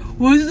like,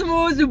 what's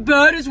the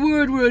baddest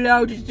word we're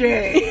allowed to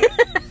say?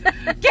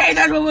 Okay,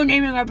 that's what we're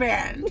naming our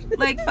band.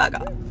 Like, fuck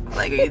off.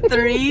 Like, are you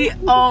 3?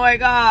 Oh my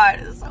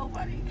god, it's so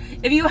funny.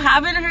 If you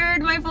haven't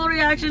heard my full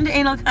reaction to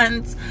Anal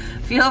Cunts,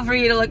 feel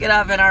free to look it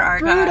up in our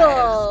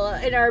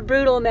archives. In our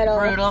brutal metal.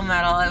 Brutal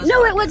metal.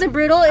 It wasn't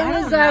brutal. It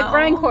was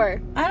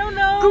grindcore. I don't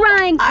know.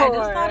 Grindcore. I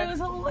just thought it was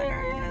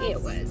hilarious. It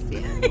was,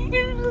 yeah.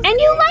 And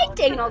you liked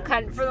Anal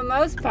Cunt for the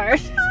most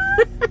part.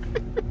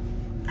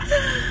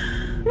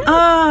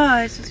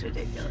 Oh, it's just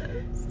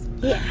ridiculous.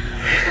 Yeah.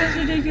 It's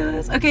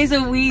ridiculous. Okay,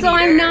 so Weed Eater. So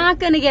I'm not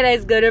going to get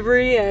as good of a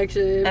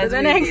reaction. But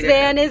the next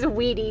band is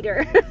Weed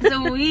Eater.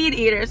 So Weed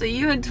Eater. So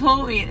you had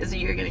told me, so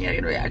you were going to get a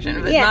good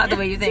reaction, but it's not the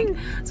way you think.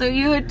 So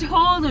you had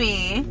told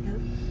me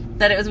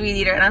that it was Weed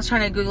Eater, and I was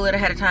trying to Google it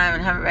ahead of time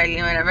and have it ready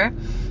and whatever.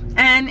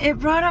 And it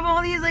brought up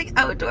all these, like,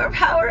 outdoor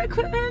power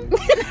equipment.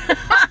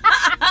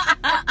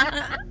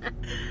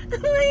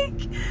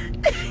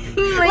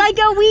 like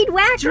a weed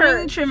whacker.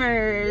 String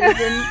trimmers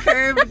and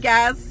curved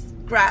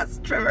grass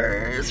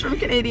trimmers from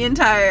Canadian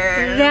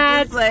Tire.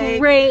 That's like,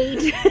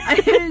 great.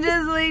 I'm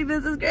just like,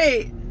 this is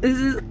great. This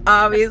is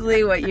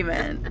obviously what you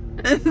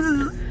meant. This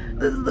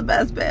is the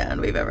best band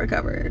we've ever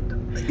covered.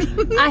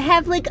 I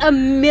have like a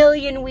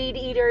million Weed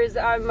Eaters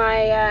on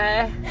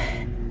my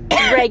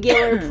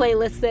regular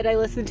playlist that I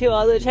listen to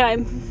all the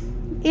time.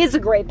 It's a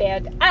great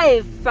band.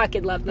 I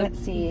fucking love them. Let's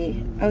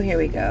see. Oh, here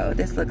we go.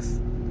 This looks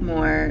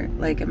more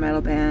like a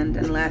metal band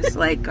and less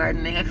like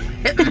gardening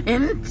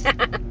equipment.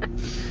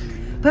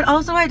 But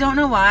also, I don't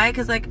know why,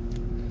 because like,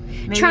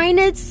 maybe... Trying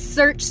to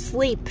search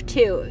Sleep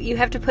too. You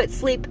have to put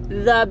Sleep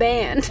the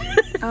band.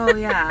 Oh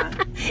yeah.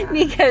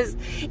 Because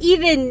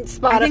even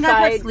Spotify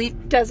I put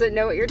Sleep, doesn't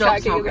know what you're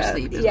talking about.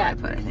 Sleep is what I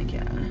put. I think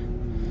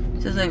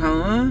So it's like,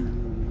 huh?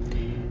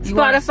 You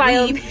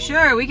Spotify. Sleep?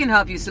 Sure, we can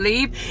help you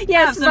sleep.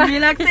 Yes, have some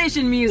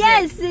relaxation music.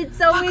 Yes,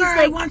 it's always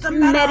like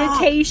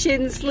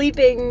meditation,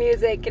 sleeping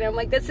music, and I'm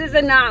like, this is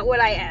not what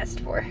I asked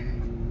for.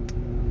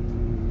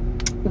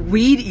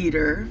 Weed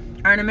Eater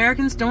are an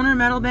American stoner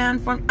metal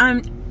band formed.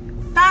 I'm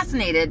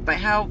fascinated by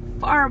how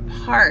far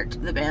apart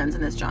the bands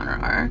in this genre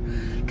are,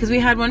 because we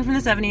had one from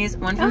the 70s,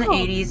 one from the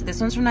 80s. This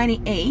one's from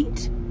 98.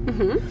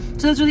 Mm-hmm.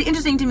 So what's really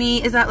interesting to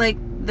me is that like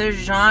the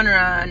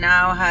genre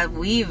now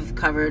we've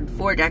covered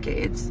 4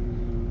 decades.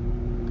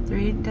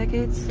 3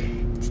 decades?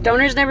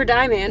 Stoners never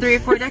die, man. 3 or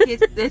 4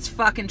 decades. It's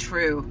fucking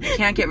true. You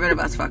can't get rid of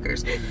us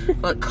fuckers.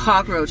 But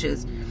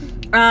cockroaches.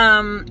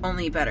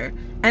 Only better.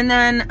 And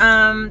then,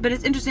 but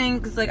it's interesting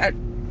because like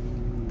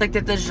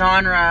that the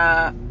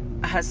genre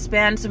has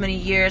spanned so many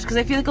years, because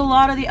I feel like a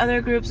lot of the other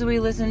groups that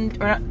we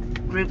listened, or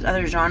not groups,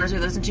 other genres we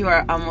listen to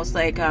are almost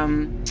like,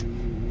 it's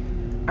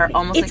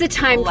like a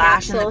time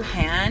flash capsule. in the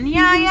pan.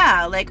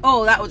 Yeah. Like,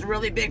 oh, that was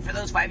really big for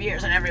those 5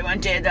 years and everyone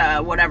did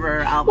whatever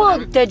album.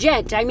 Well, The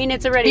Gent. I mean,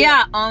 it's already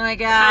oh my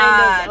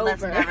god. kind of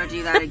Let's over. never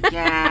do that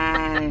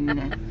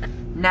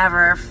again.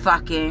 Never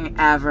fucking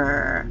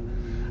ever.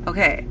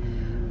 Okay.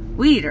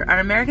 Weed Eater, an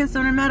American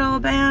stoner metal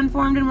band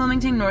formed in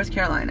Wilmington, North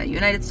Carolina,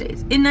 United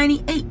States. In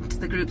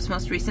 98, the group's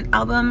most recent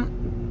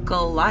album,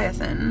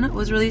 Goliathan,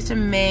 was released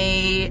in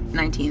May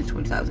 19th,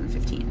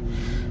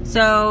 2015.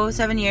 So,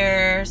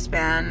 7-year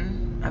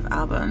span of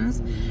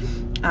albums.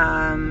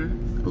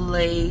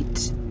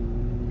 late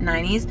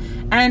 90s.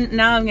 And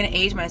now I'm going to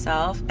age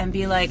myself and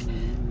be like,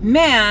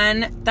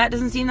 man, that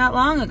doesn't seem that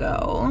long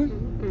ago.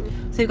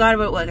 So you've got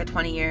about like a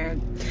 20-year.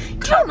 You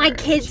know what my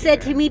kid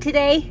said to me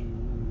today?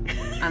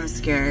 I'm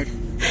scared.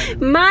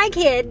 My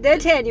kid, the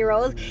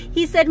 10-year-old,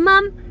 he said,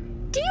 Mom,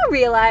 do you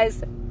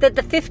realize that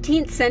the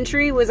 15th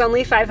century was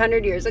only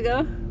 500 years ago?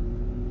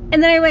 And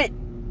then I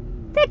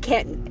went, that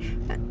can't...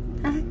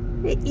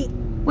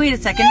 Wait a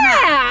second.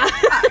 Yeah!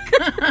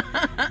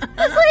 I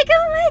was like,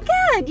 oh my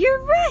God,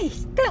 you're right.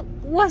 That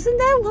wasn't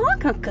that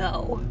long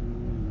ago.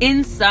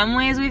 In some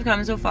ways, we've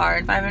come so far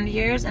in 500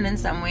 years, and in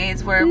some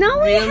ways, we're No,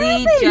 we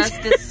really haven't.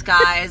 just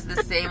disguise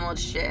the same old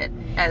shit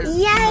as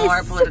Yes.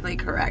 more politically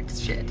correct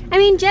shit. I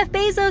mean, Jeff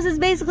Bezos is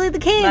basically the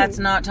king. Let's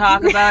not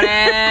talk about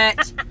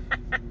it.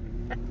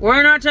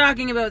 We're not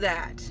talking about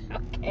that.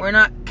 Okay. We're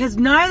not, because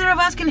neither of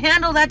us can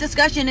handle that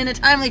discussion in a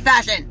timely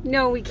fashion.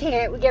 No, we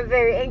can't. We get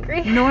very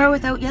angry. Nor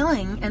without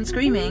yelling and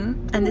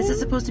screaming. And this is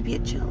supposed to be a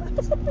chill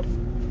episode.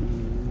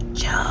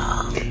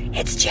 Chill.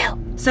 It's chill.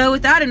 So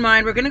with that in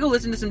mind, we're going to go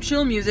listen to some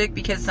chill music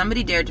because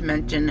somebody dared to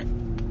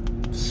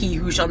mention He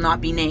Who Shall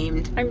Not Be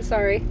Named. I'm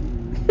sorry.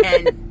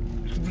 And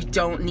we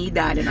don't need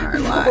that in our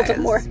lives.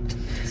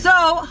 Voldemort.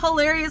 So,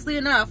 hilariously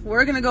enough,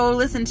 we're going to go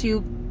listen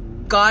to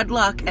God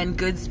Luck and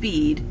Good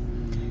Speed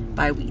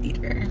by Weed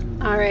Eater.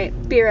 All right.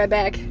 Be right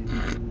back.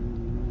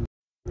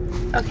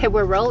 Okay,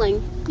 we're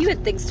rolling. You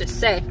had things to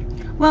say.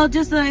 Well,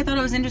 just that I thought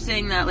it was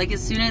interesting that, like,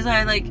 as soon as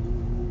I, like,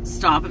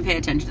 stop and pay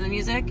attention to the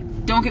music,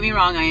 don't get me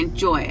wrong, I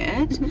enjoy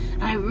it.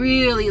 And I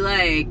really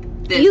like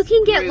this. You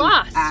can get group,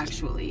 lost.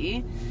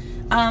 actually.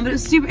 But it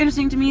was super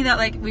interesting to me that,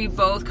 like, we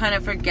both kind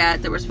of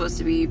forget that we're supposed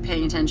to be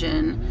paying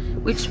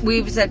attention, which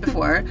we've said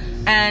before.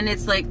 And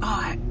it's like, oh,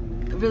 I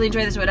really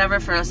enjoy this or whatever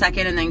for a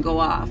second and then go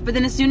off. But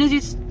then as soon as you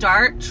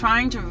start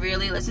trying to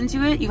really listen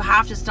to it, you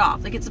have to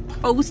stop. Like, it's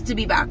supposed to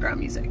be background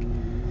music.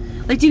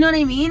 Like, do you know what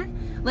I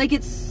mean? Like,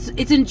 it's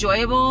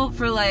enjoyable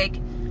for, like,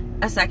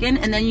 a second,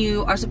 and then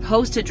you are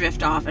supposed to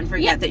drift off and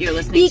forget that you're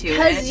listening to it.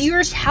 Because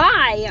you're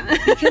high.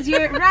 Because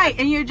you're right,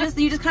 and you just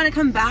kind of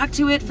come back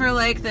to it for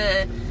like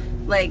the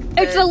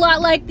It's a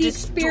lot like the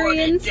distorted,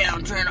 experience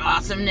downturn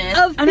awesomeness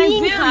of and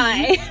being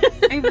I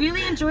high.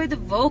 really enjoyed the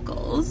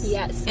vocals.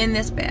 Yes. In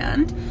this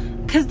band,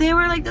 because they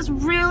were like this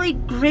really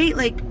great,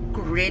 like,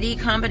 gritty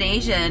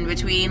combination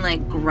between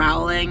like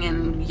growling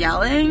and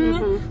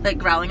yelling, like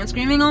growling and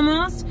screaming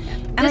almost.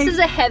 And This is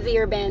a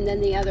heavier band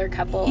than the other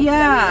couple.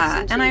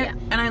 yeah, that we listened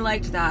to, and I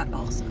liked that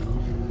also.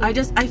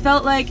 I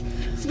felt like,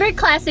 it's very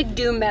classic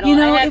doom metal. you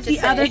know, I have if to the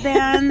say. other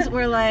bands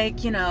were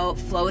like, you know,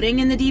 floating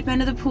in the deep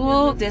end of the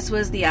pool, this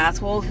was the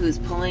asshole who's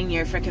pulling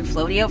your frickin'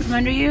 floaty out from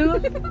under you.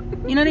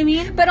 You know what I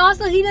mean? But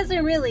also, he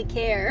doesn't really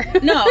care.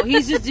 No,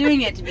 he's just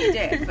doing it to be a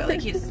dick, but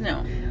like, he's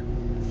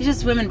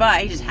just swimming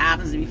by. He just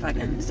happens to be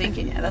fucking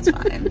sinking. Yeah, that's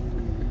fine.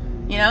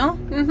 You know?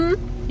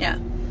 Mm-hmm. Yeah.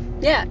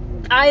 Yeah.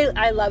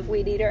 I love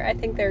Weed Eater. I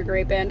think they're a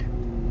great band.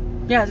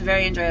 Yeah, it's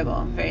very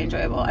enjoyable. Very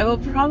enjoyable. I will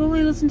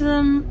probably listen to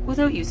them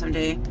without you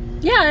someday.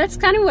 Yeah, that's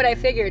kind of what I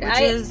figured. Which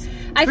is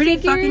pretty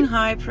fucking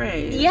high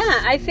praise.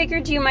 Yeah, I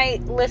figured you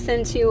might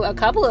listen to a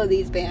couple of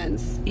these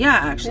bands. Yeah,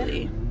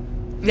 actually.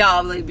 Yeah,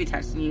 I'll like, be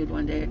texting you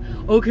one day.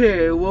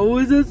 Okay, what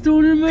was that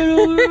stoner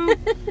metal?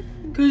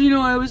 Because, you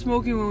know, I was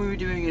smoking when we were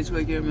doing it, so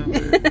I can't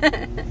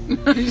remember.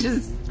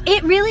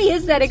 It really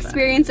is that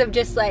experience of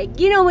just like,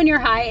 you know, when you're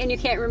high and you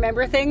can't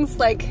remember things,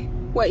 like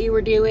what you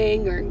were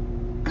doing or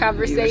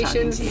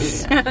conversations.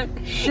 Did I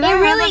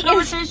have that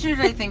conversation or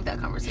did I think that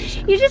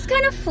conversation? You just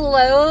kind of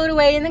float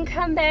away and then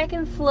come back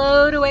and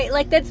float away.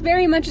 Like, that's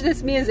very much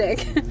this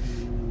music.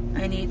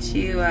 I need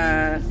to,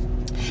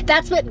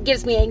 That's what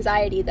gives me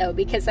anxiety, though,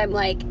 because I'm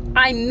like,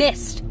 I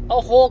missed a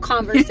whole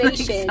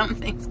conversation. like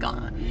something's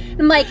gone.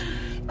 I'm like,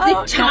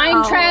 the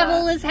time no.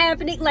 travel is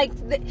happening. Like,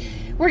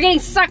 we're getting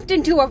sucked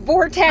into a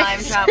vortex.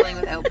 Time traveling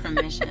without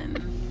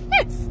permission.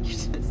 Yes.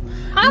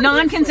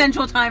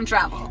 Non-consensual time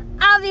travel.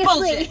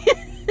 Obviously.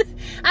 Bullshit.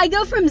 I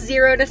go from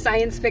 0 to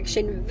science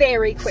fiction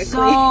very quickly.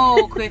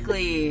 So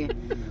quickly.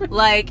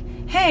 Like,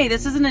 hey,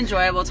 this is an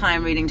enjoyable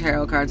time reading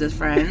tarot cards with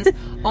friends.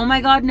 Oh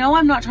my god, no,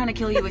 I'm not trying to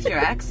kill you with your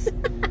ex.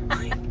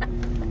 Like,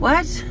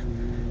 what?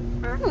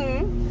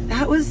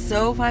 That was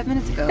so 5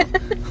 minutes ago.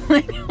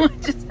 Like,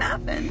 what just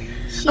happened?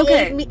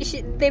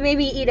 They made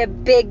me eat a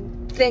big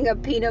thing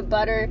of peanut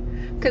butter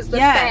because the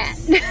fat.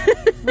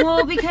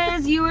 Well,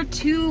 because you were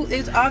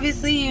it's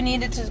obviously you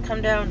needed to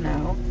come down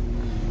now.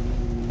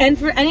 And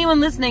for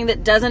anyone listening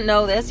that doesn't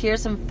know this,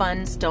 here's some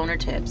fun stoner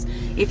tips.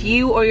 If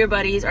you or your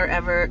buddies are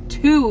ever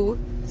too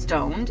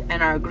stoned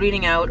and are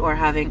greening out or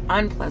having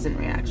unpleasant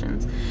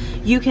reactions,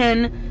 you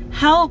can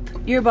help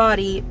your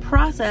body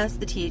process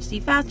the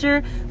THC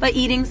faster by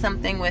eating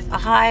something with a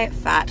high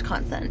fat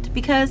content,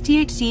 because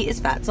THC is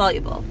fat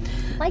soluble.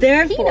 Like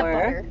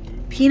Therefore,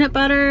 peanut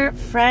butter,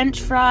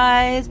 French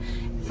fries,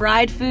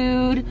 fried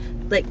food,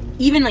 like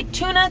even like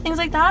tuna, things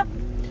like that.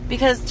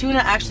 Because tuna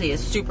actually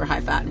is super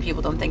high fat and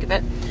people don't think of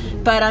it.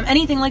 But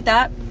anything like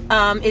that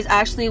is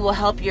actually will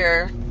help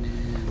your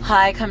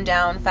high come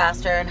down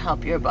faster and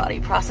help your body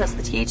process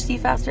the THC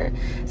faster.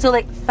 So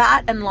like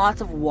fat and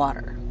lots of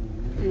water.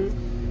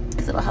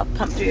 Because it'll help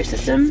pump through your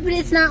system. But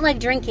it's not like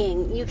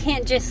drinking. You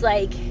can't just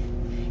like,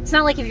 it's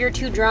not like if you're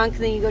too drunk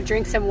then you go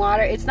drink some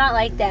water. It's not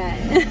like that.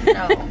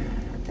 No,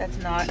 that's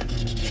not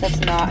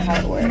how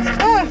it works.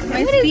 Oh,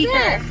 my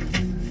speaker.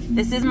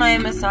 This is my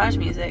massage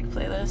music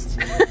playlist.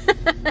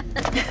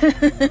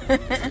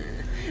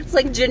 It's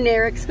like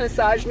generic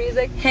massage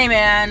music. Hey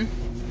man,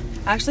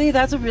 actually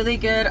that's a really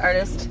good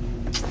artist.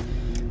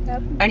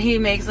 Yep. And he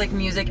makes like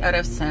music out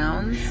of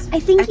sounds. I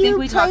think we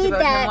played talked about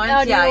that him once.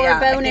 on Yeah, your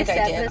yeah. bonus I think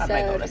I did on my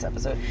episode. bonus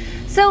episode.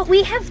 So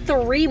we have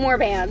 3 more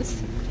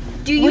bands.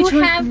 Do you Which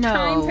one? have No,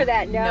 time for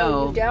that?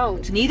 No, you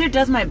don't. Neither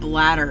does my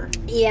bladder.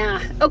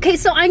 Yeah. Okay,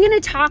 so I'm going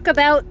to talk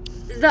about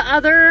the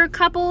other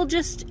couple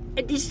just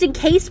in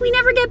case we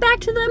never get back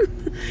to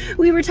them.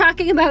 We were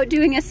talking about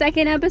doing a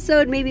second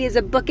episode maybe as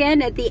a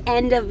bookend at the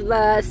end of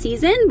the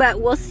season,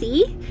 but we'll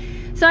see.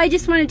 So I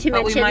just wanted to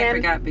mention we might them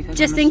forget because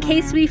just I'm a in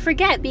case stoner. we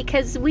forget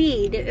because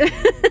weed.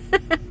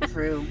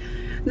 True.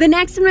 The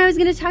next one I was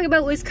going to talk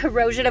about was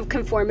Corrosion of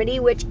Conformity,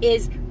 which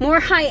is more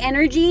high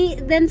energy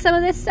than some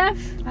of this stuff.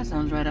 That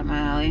sounds right up my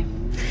alley.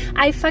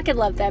 I fucking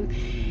love them.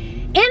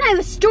 And I have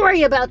a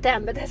story about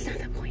them, but that's not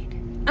the point.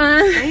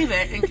 Save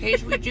it in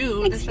case we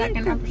do the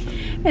second episode.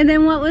 And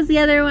then what was the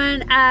other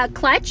one?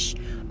 Clutch.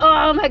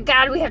 Oh my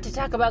god, we have to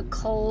talk about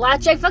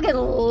Clutch. I fucking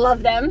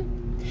love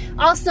them.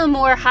 Also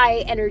more high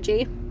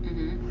energy.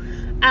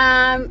 Mm-hmm.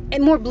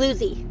 And more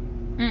bluesy.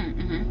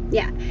 Mm-hmm.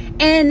 Yeah.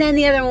 And then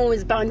the other one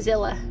was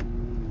Bongzilla.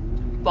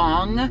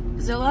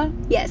 Bongzilla?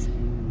 Yes.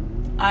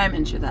 I'm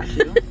into that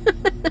too.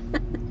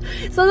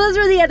 So those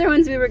were the other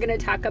ones we were going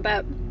to talk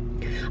about.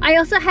 I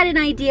also had an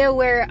idea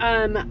where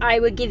I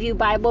would give you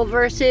Bible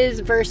verses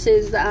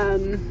versus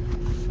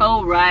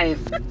Oh, right.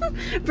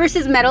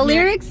 versus metal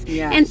lyrics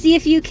Yeah. and see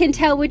if you can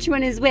tell which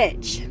one is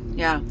which.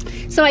 Yeah,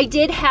 So I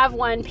did have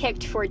one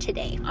picked for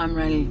today. I'm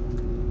ready.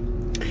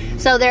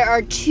 So there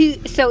are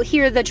 2. So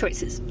here are the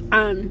choices.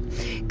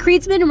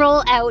 Creedsmen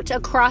roll out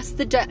across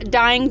the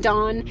dying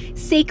dawn,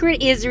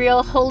 sacred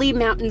Israel, holy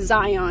mountain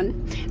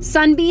Zion.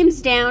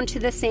 Sunbeams down to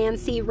the sand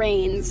sea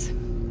rains.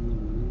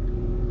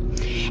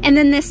 And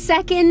then the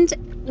second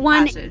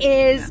one Passage,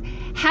 is,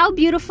 how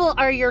beautiful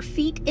are your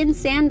feet in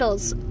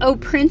sandals, O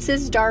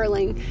princess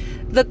darling.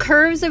 The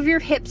curves of your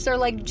hips are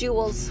like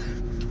jewels.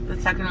 The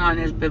second one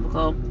is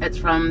biblical. It's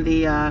from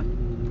the I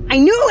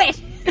knew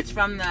it! it's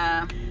from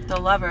the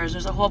Lovers.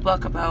 There's a whole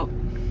book about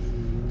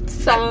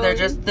Song. they're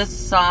just this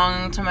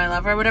song to my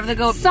lover, whatever they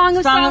go. Song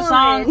of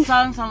Solomon.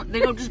 Song.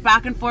 They go just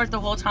back and forth the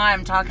whole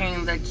time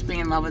talking. They're just being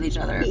in love with each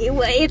other.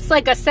 It's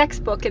like a sex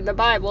book in the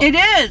Bible. It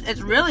is.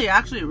 It's really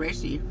actually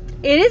racy.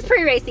 It is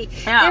pretty racy.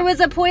 Yeah. There was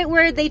a point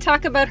where they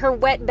talk about her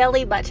wet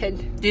belly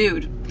button.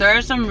 Dude, there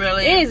are some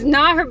really... It is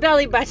not her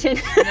belly button.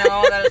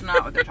 No, that is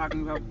not what they're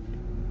talking about.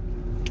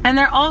 And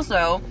they're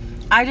also...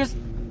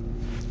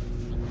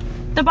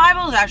 The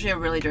Bible is actually a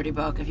really dirty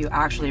book if you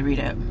actually read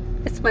it.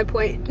 That's my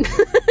point.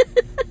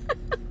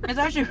 It's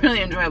actually a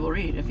really enjoyable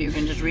read if you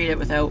can just read it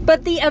without...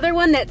 But the other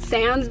one that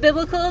sounds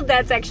biblical,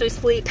 that's actually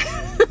sleep.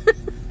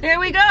 There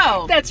we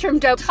go. That's from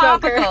Dope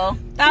Smoker. Topical.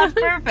 That's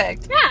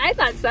perfect. Yeah, I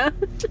thought so.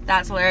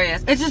 That's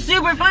hilarious. It's just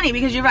super funny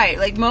because you're right.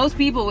 Like, most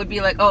people would be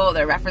like, oh,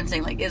 they're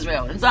referencing, like,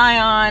 Israel and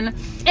Zion.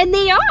 And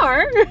they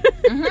are.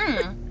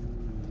 Mm-hmm.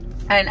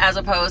 And as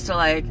opposed to,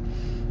 like,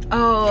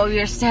 oh,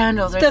 your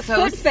sandals are The so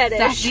foot fetish.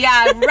 sexy.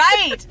 Yeah,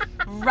 right.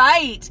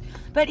 Right.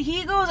 But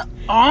he goes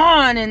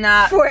on in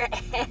that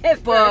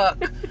Forever.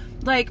 book.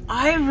 Like,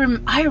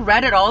 I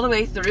read it all the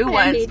way through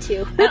once. Me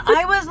too. And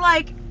I was,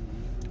 like,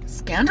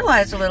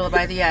 scandalized a little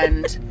by the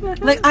end.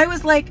 Like, I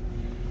was like,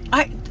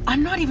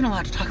 I'm not even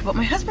allowed to talk about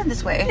my husband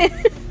this way.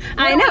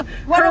 I know.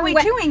 What Her are we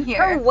wet- doing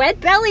here? Her wet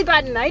belly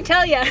button, I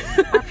tell you.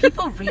 Are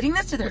people reading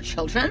this to their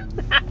children?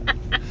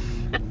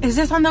 Is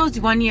this on those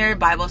 1-year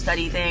Bible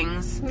study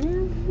things?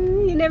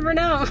 You never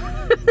know.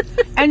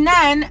 And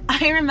then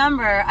I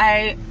remember,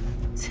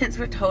 since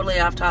we're totally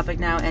off topic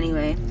now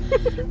anyway,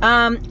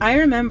 I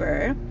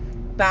remember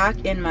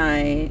back in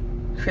my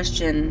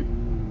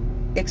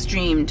Christian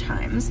extreme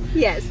times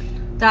Yes.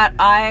 that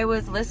I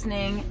was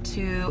listening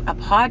to a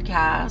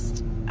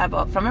podcast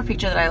from a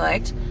preacher that I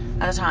liked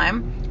at the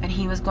time, and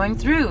he was going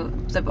through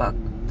the book,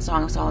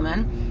 Song of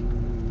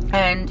Solomon,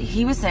 and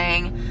he was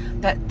saying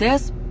that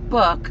this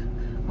book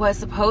was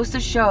supposed to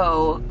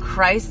show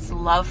Christ's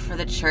love for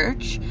the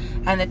church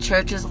and the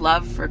church's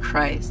love for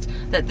Christ.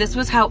 That this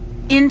was how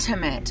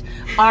intimate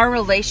our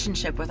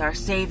relationship with our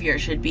Savior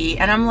should be.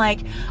 And I'm like,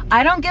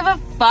 I don't give a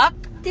fuck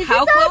This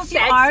how is a close you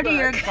sex are to book.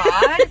 your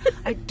God.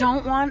 I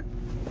don't want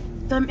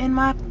them in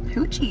my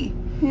hoochie.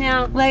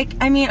 No. Like,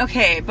 I mean,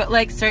 okay, but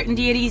like certain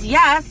deities,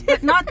 yes,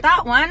 but not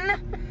that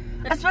one.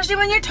 Especially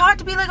when you're taught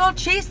to be like all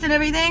chaste and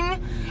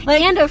everything.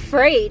 Like, And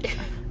afraid.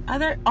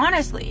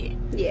 honestly,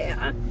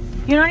 Yeah.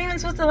 you're not even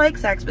supposed to like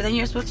sex, but then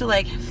you're supposed to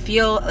like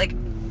feel like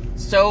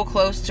so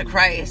close to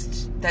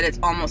Christ that it's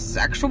almost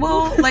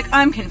sexual. Like,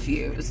 I'm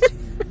confused.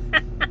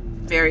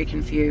 very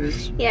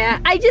confused. Yeah,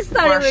 I just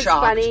thought Or it was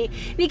shocked. funny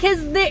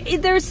because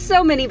there's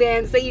so many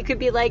bands that you could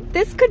be like,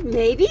 this could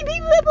maybe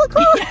be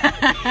biblical.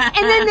 And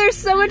then there's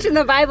so much in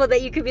the Bible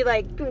that you could be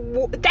like,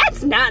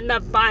 that's not in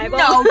the Bible.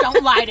 No,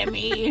 don't lie to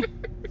me.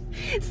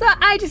 So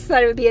I just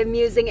thought it would be an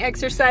amusing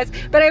exercise.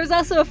 But I was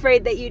also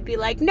afraid that you'd be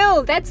like,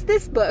 no, that's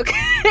this book.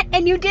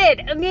 And you did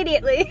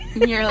immediately.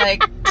 And you're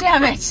like,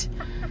 damn it.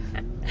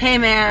 Hey,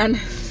 man.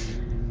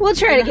 We'll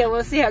try it again.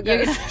 We'll see how it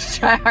You're goes. going to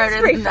try harder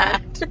pretty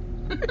than fun.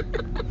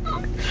 that.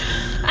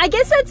 I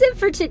guess that's it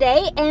for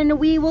today. And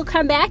we will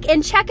come back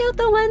and check out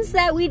the ones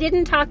that we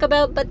didn't talk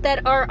about but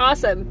that are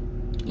awesome.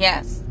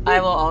 Yes, I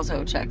will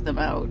also check them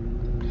out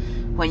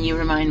when you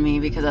remind me,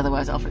 because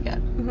otherwise I'll forget.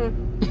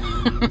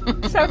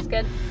 Sounds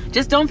good.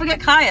 Just don't forget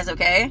Caius,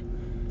 okay?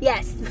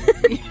 Yes.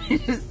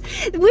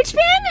 Just- Which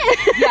band?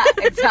 yeah,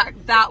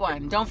 exactly. That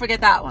one. Don't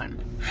forget that one.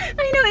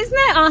 I know, isn't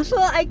that awful?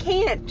 I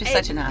can't. Just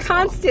such an asshole.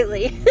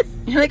 Constantly.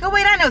 You're like, oh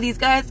wait, I know these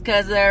guys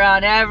because they're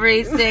on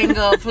every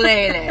single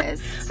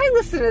playlist. I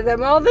listen to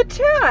them all the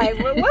time.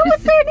 What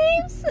was their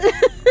names?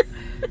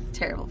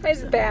 Terrible It's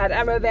person. bad.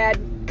 I'm a bad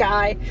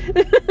guy.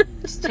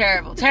 Just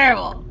terrible,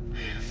 terrible.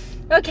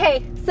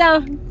 Okay,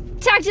 so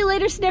talk to you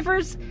later,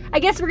 sniffers. I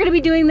guess we're going to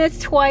be doing this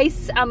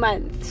twice a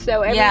month,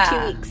 so every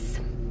Yeah. 2 weeks.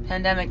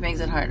 Pandemic makes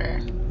it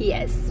harder.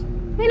 Yes.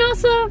 And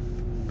also,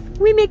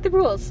 we make the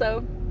rules,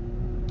 so.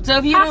 So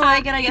if you don't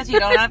like it, I guess you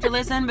don't have to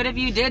listen. But if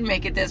you did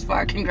make it this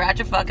far,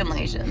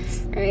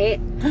 congratulations. Alright.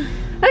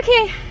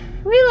 Okay,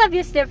 we love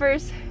you,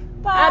 sniffers.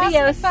 Bye,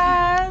 Adios.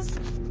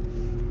 sniffers.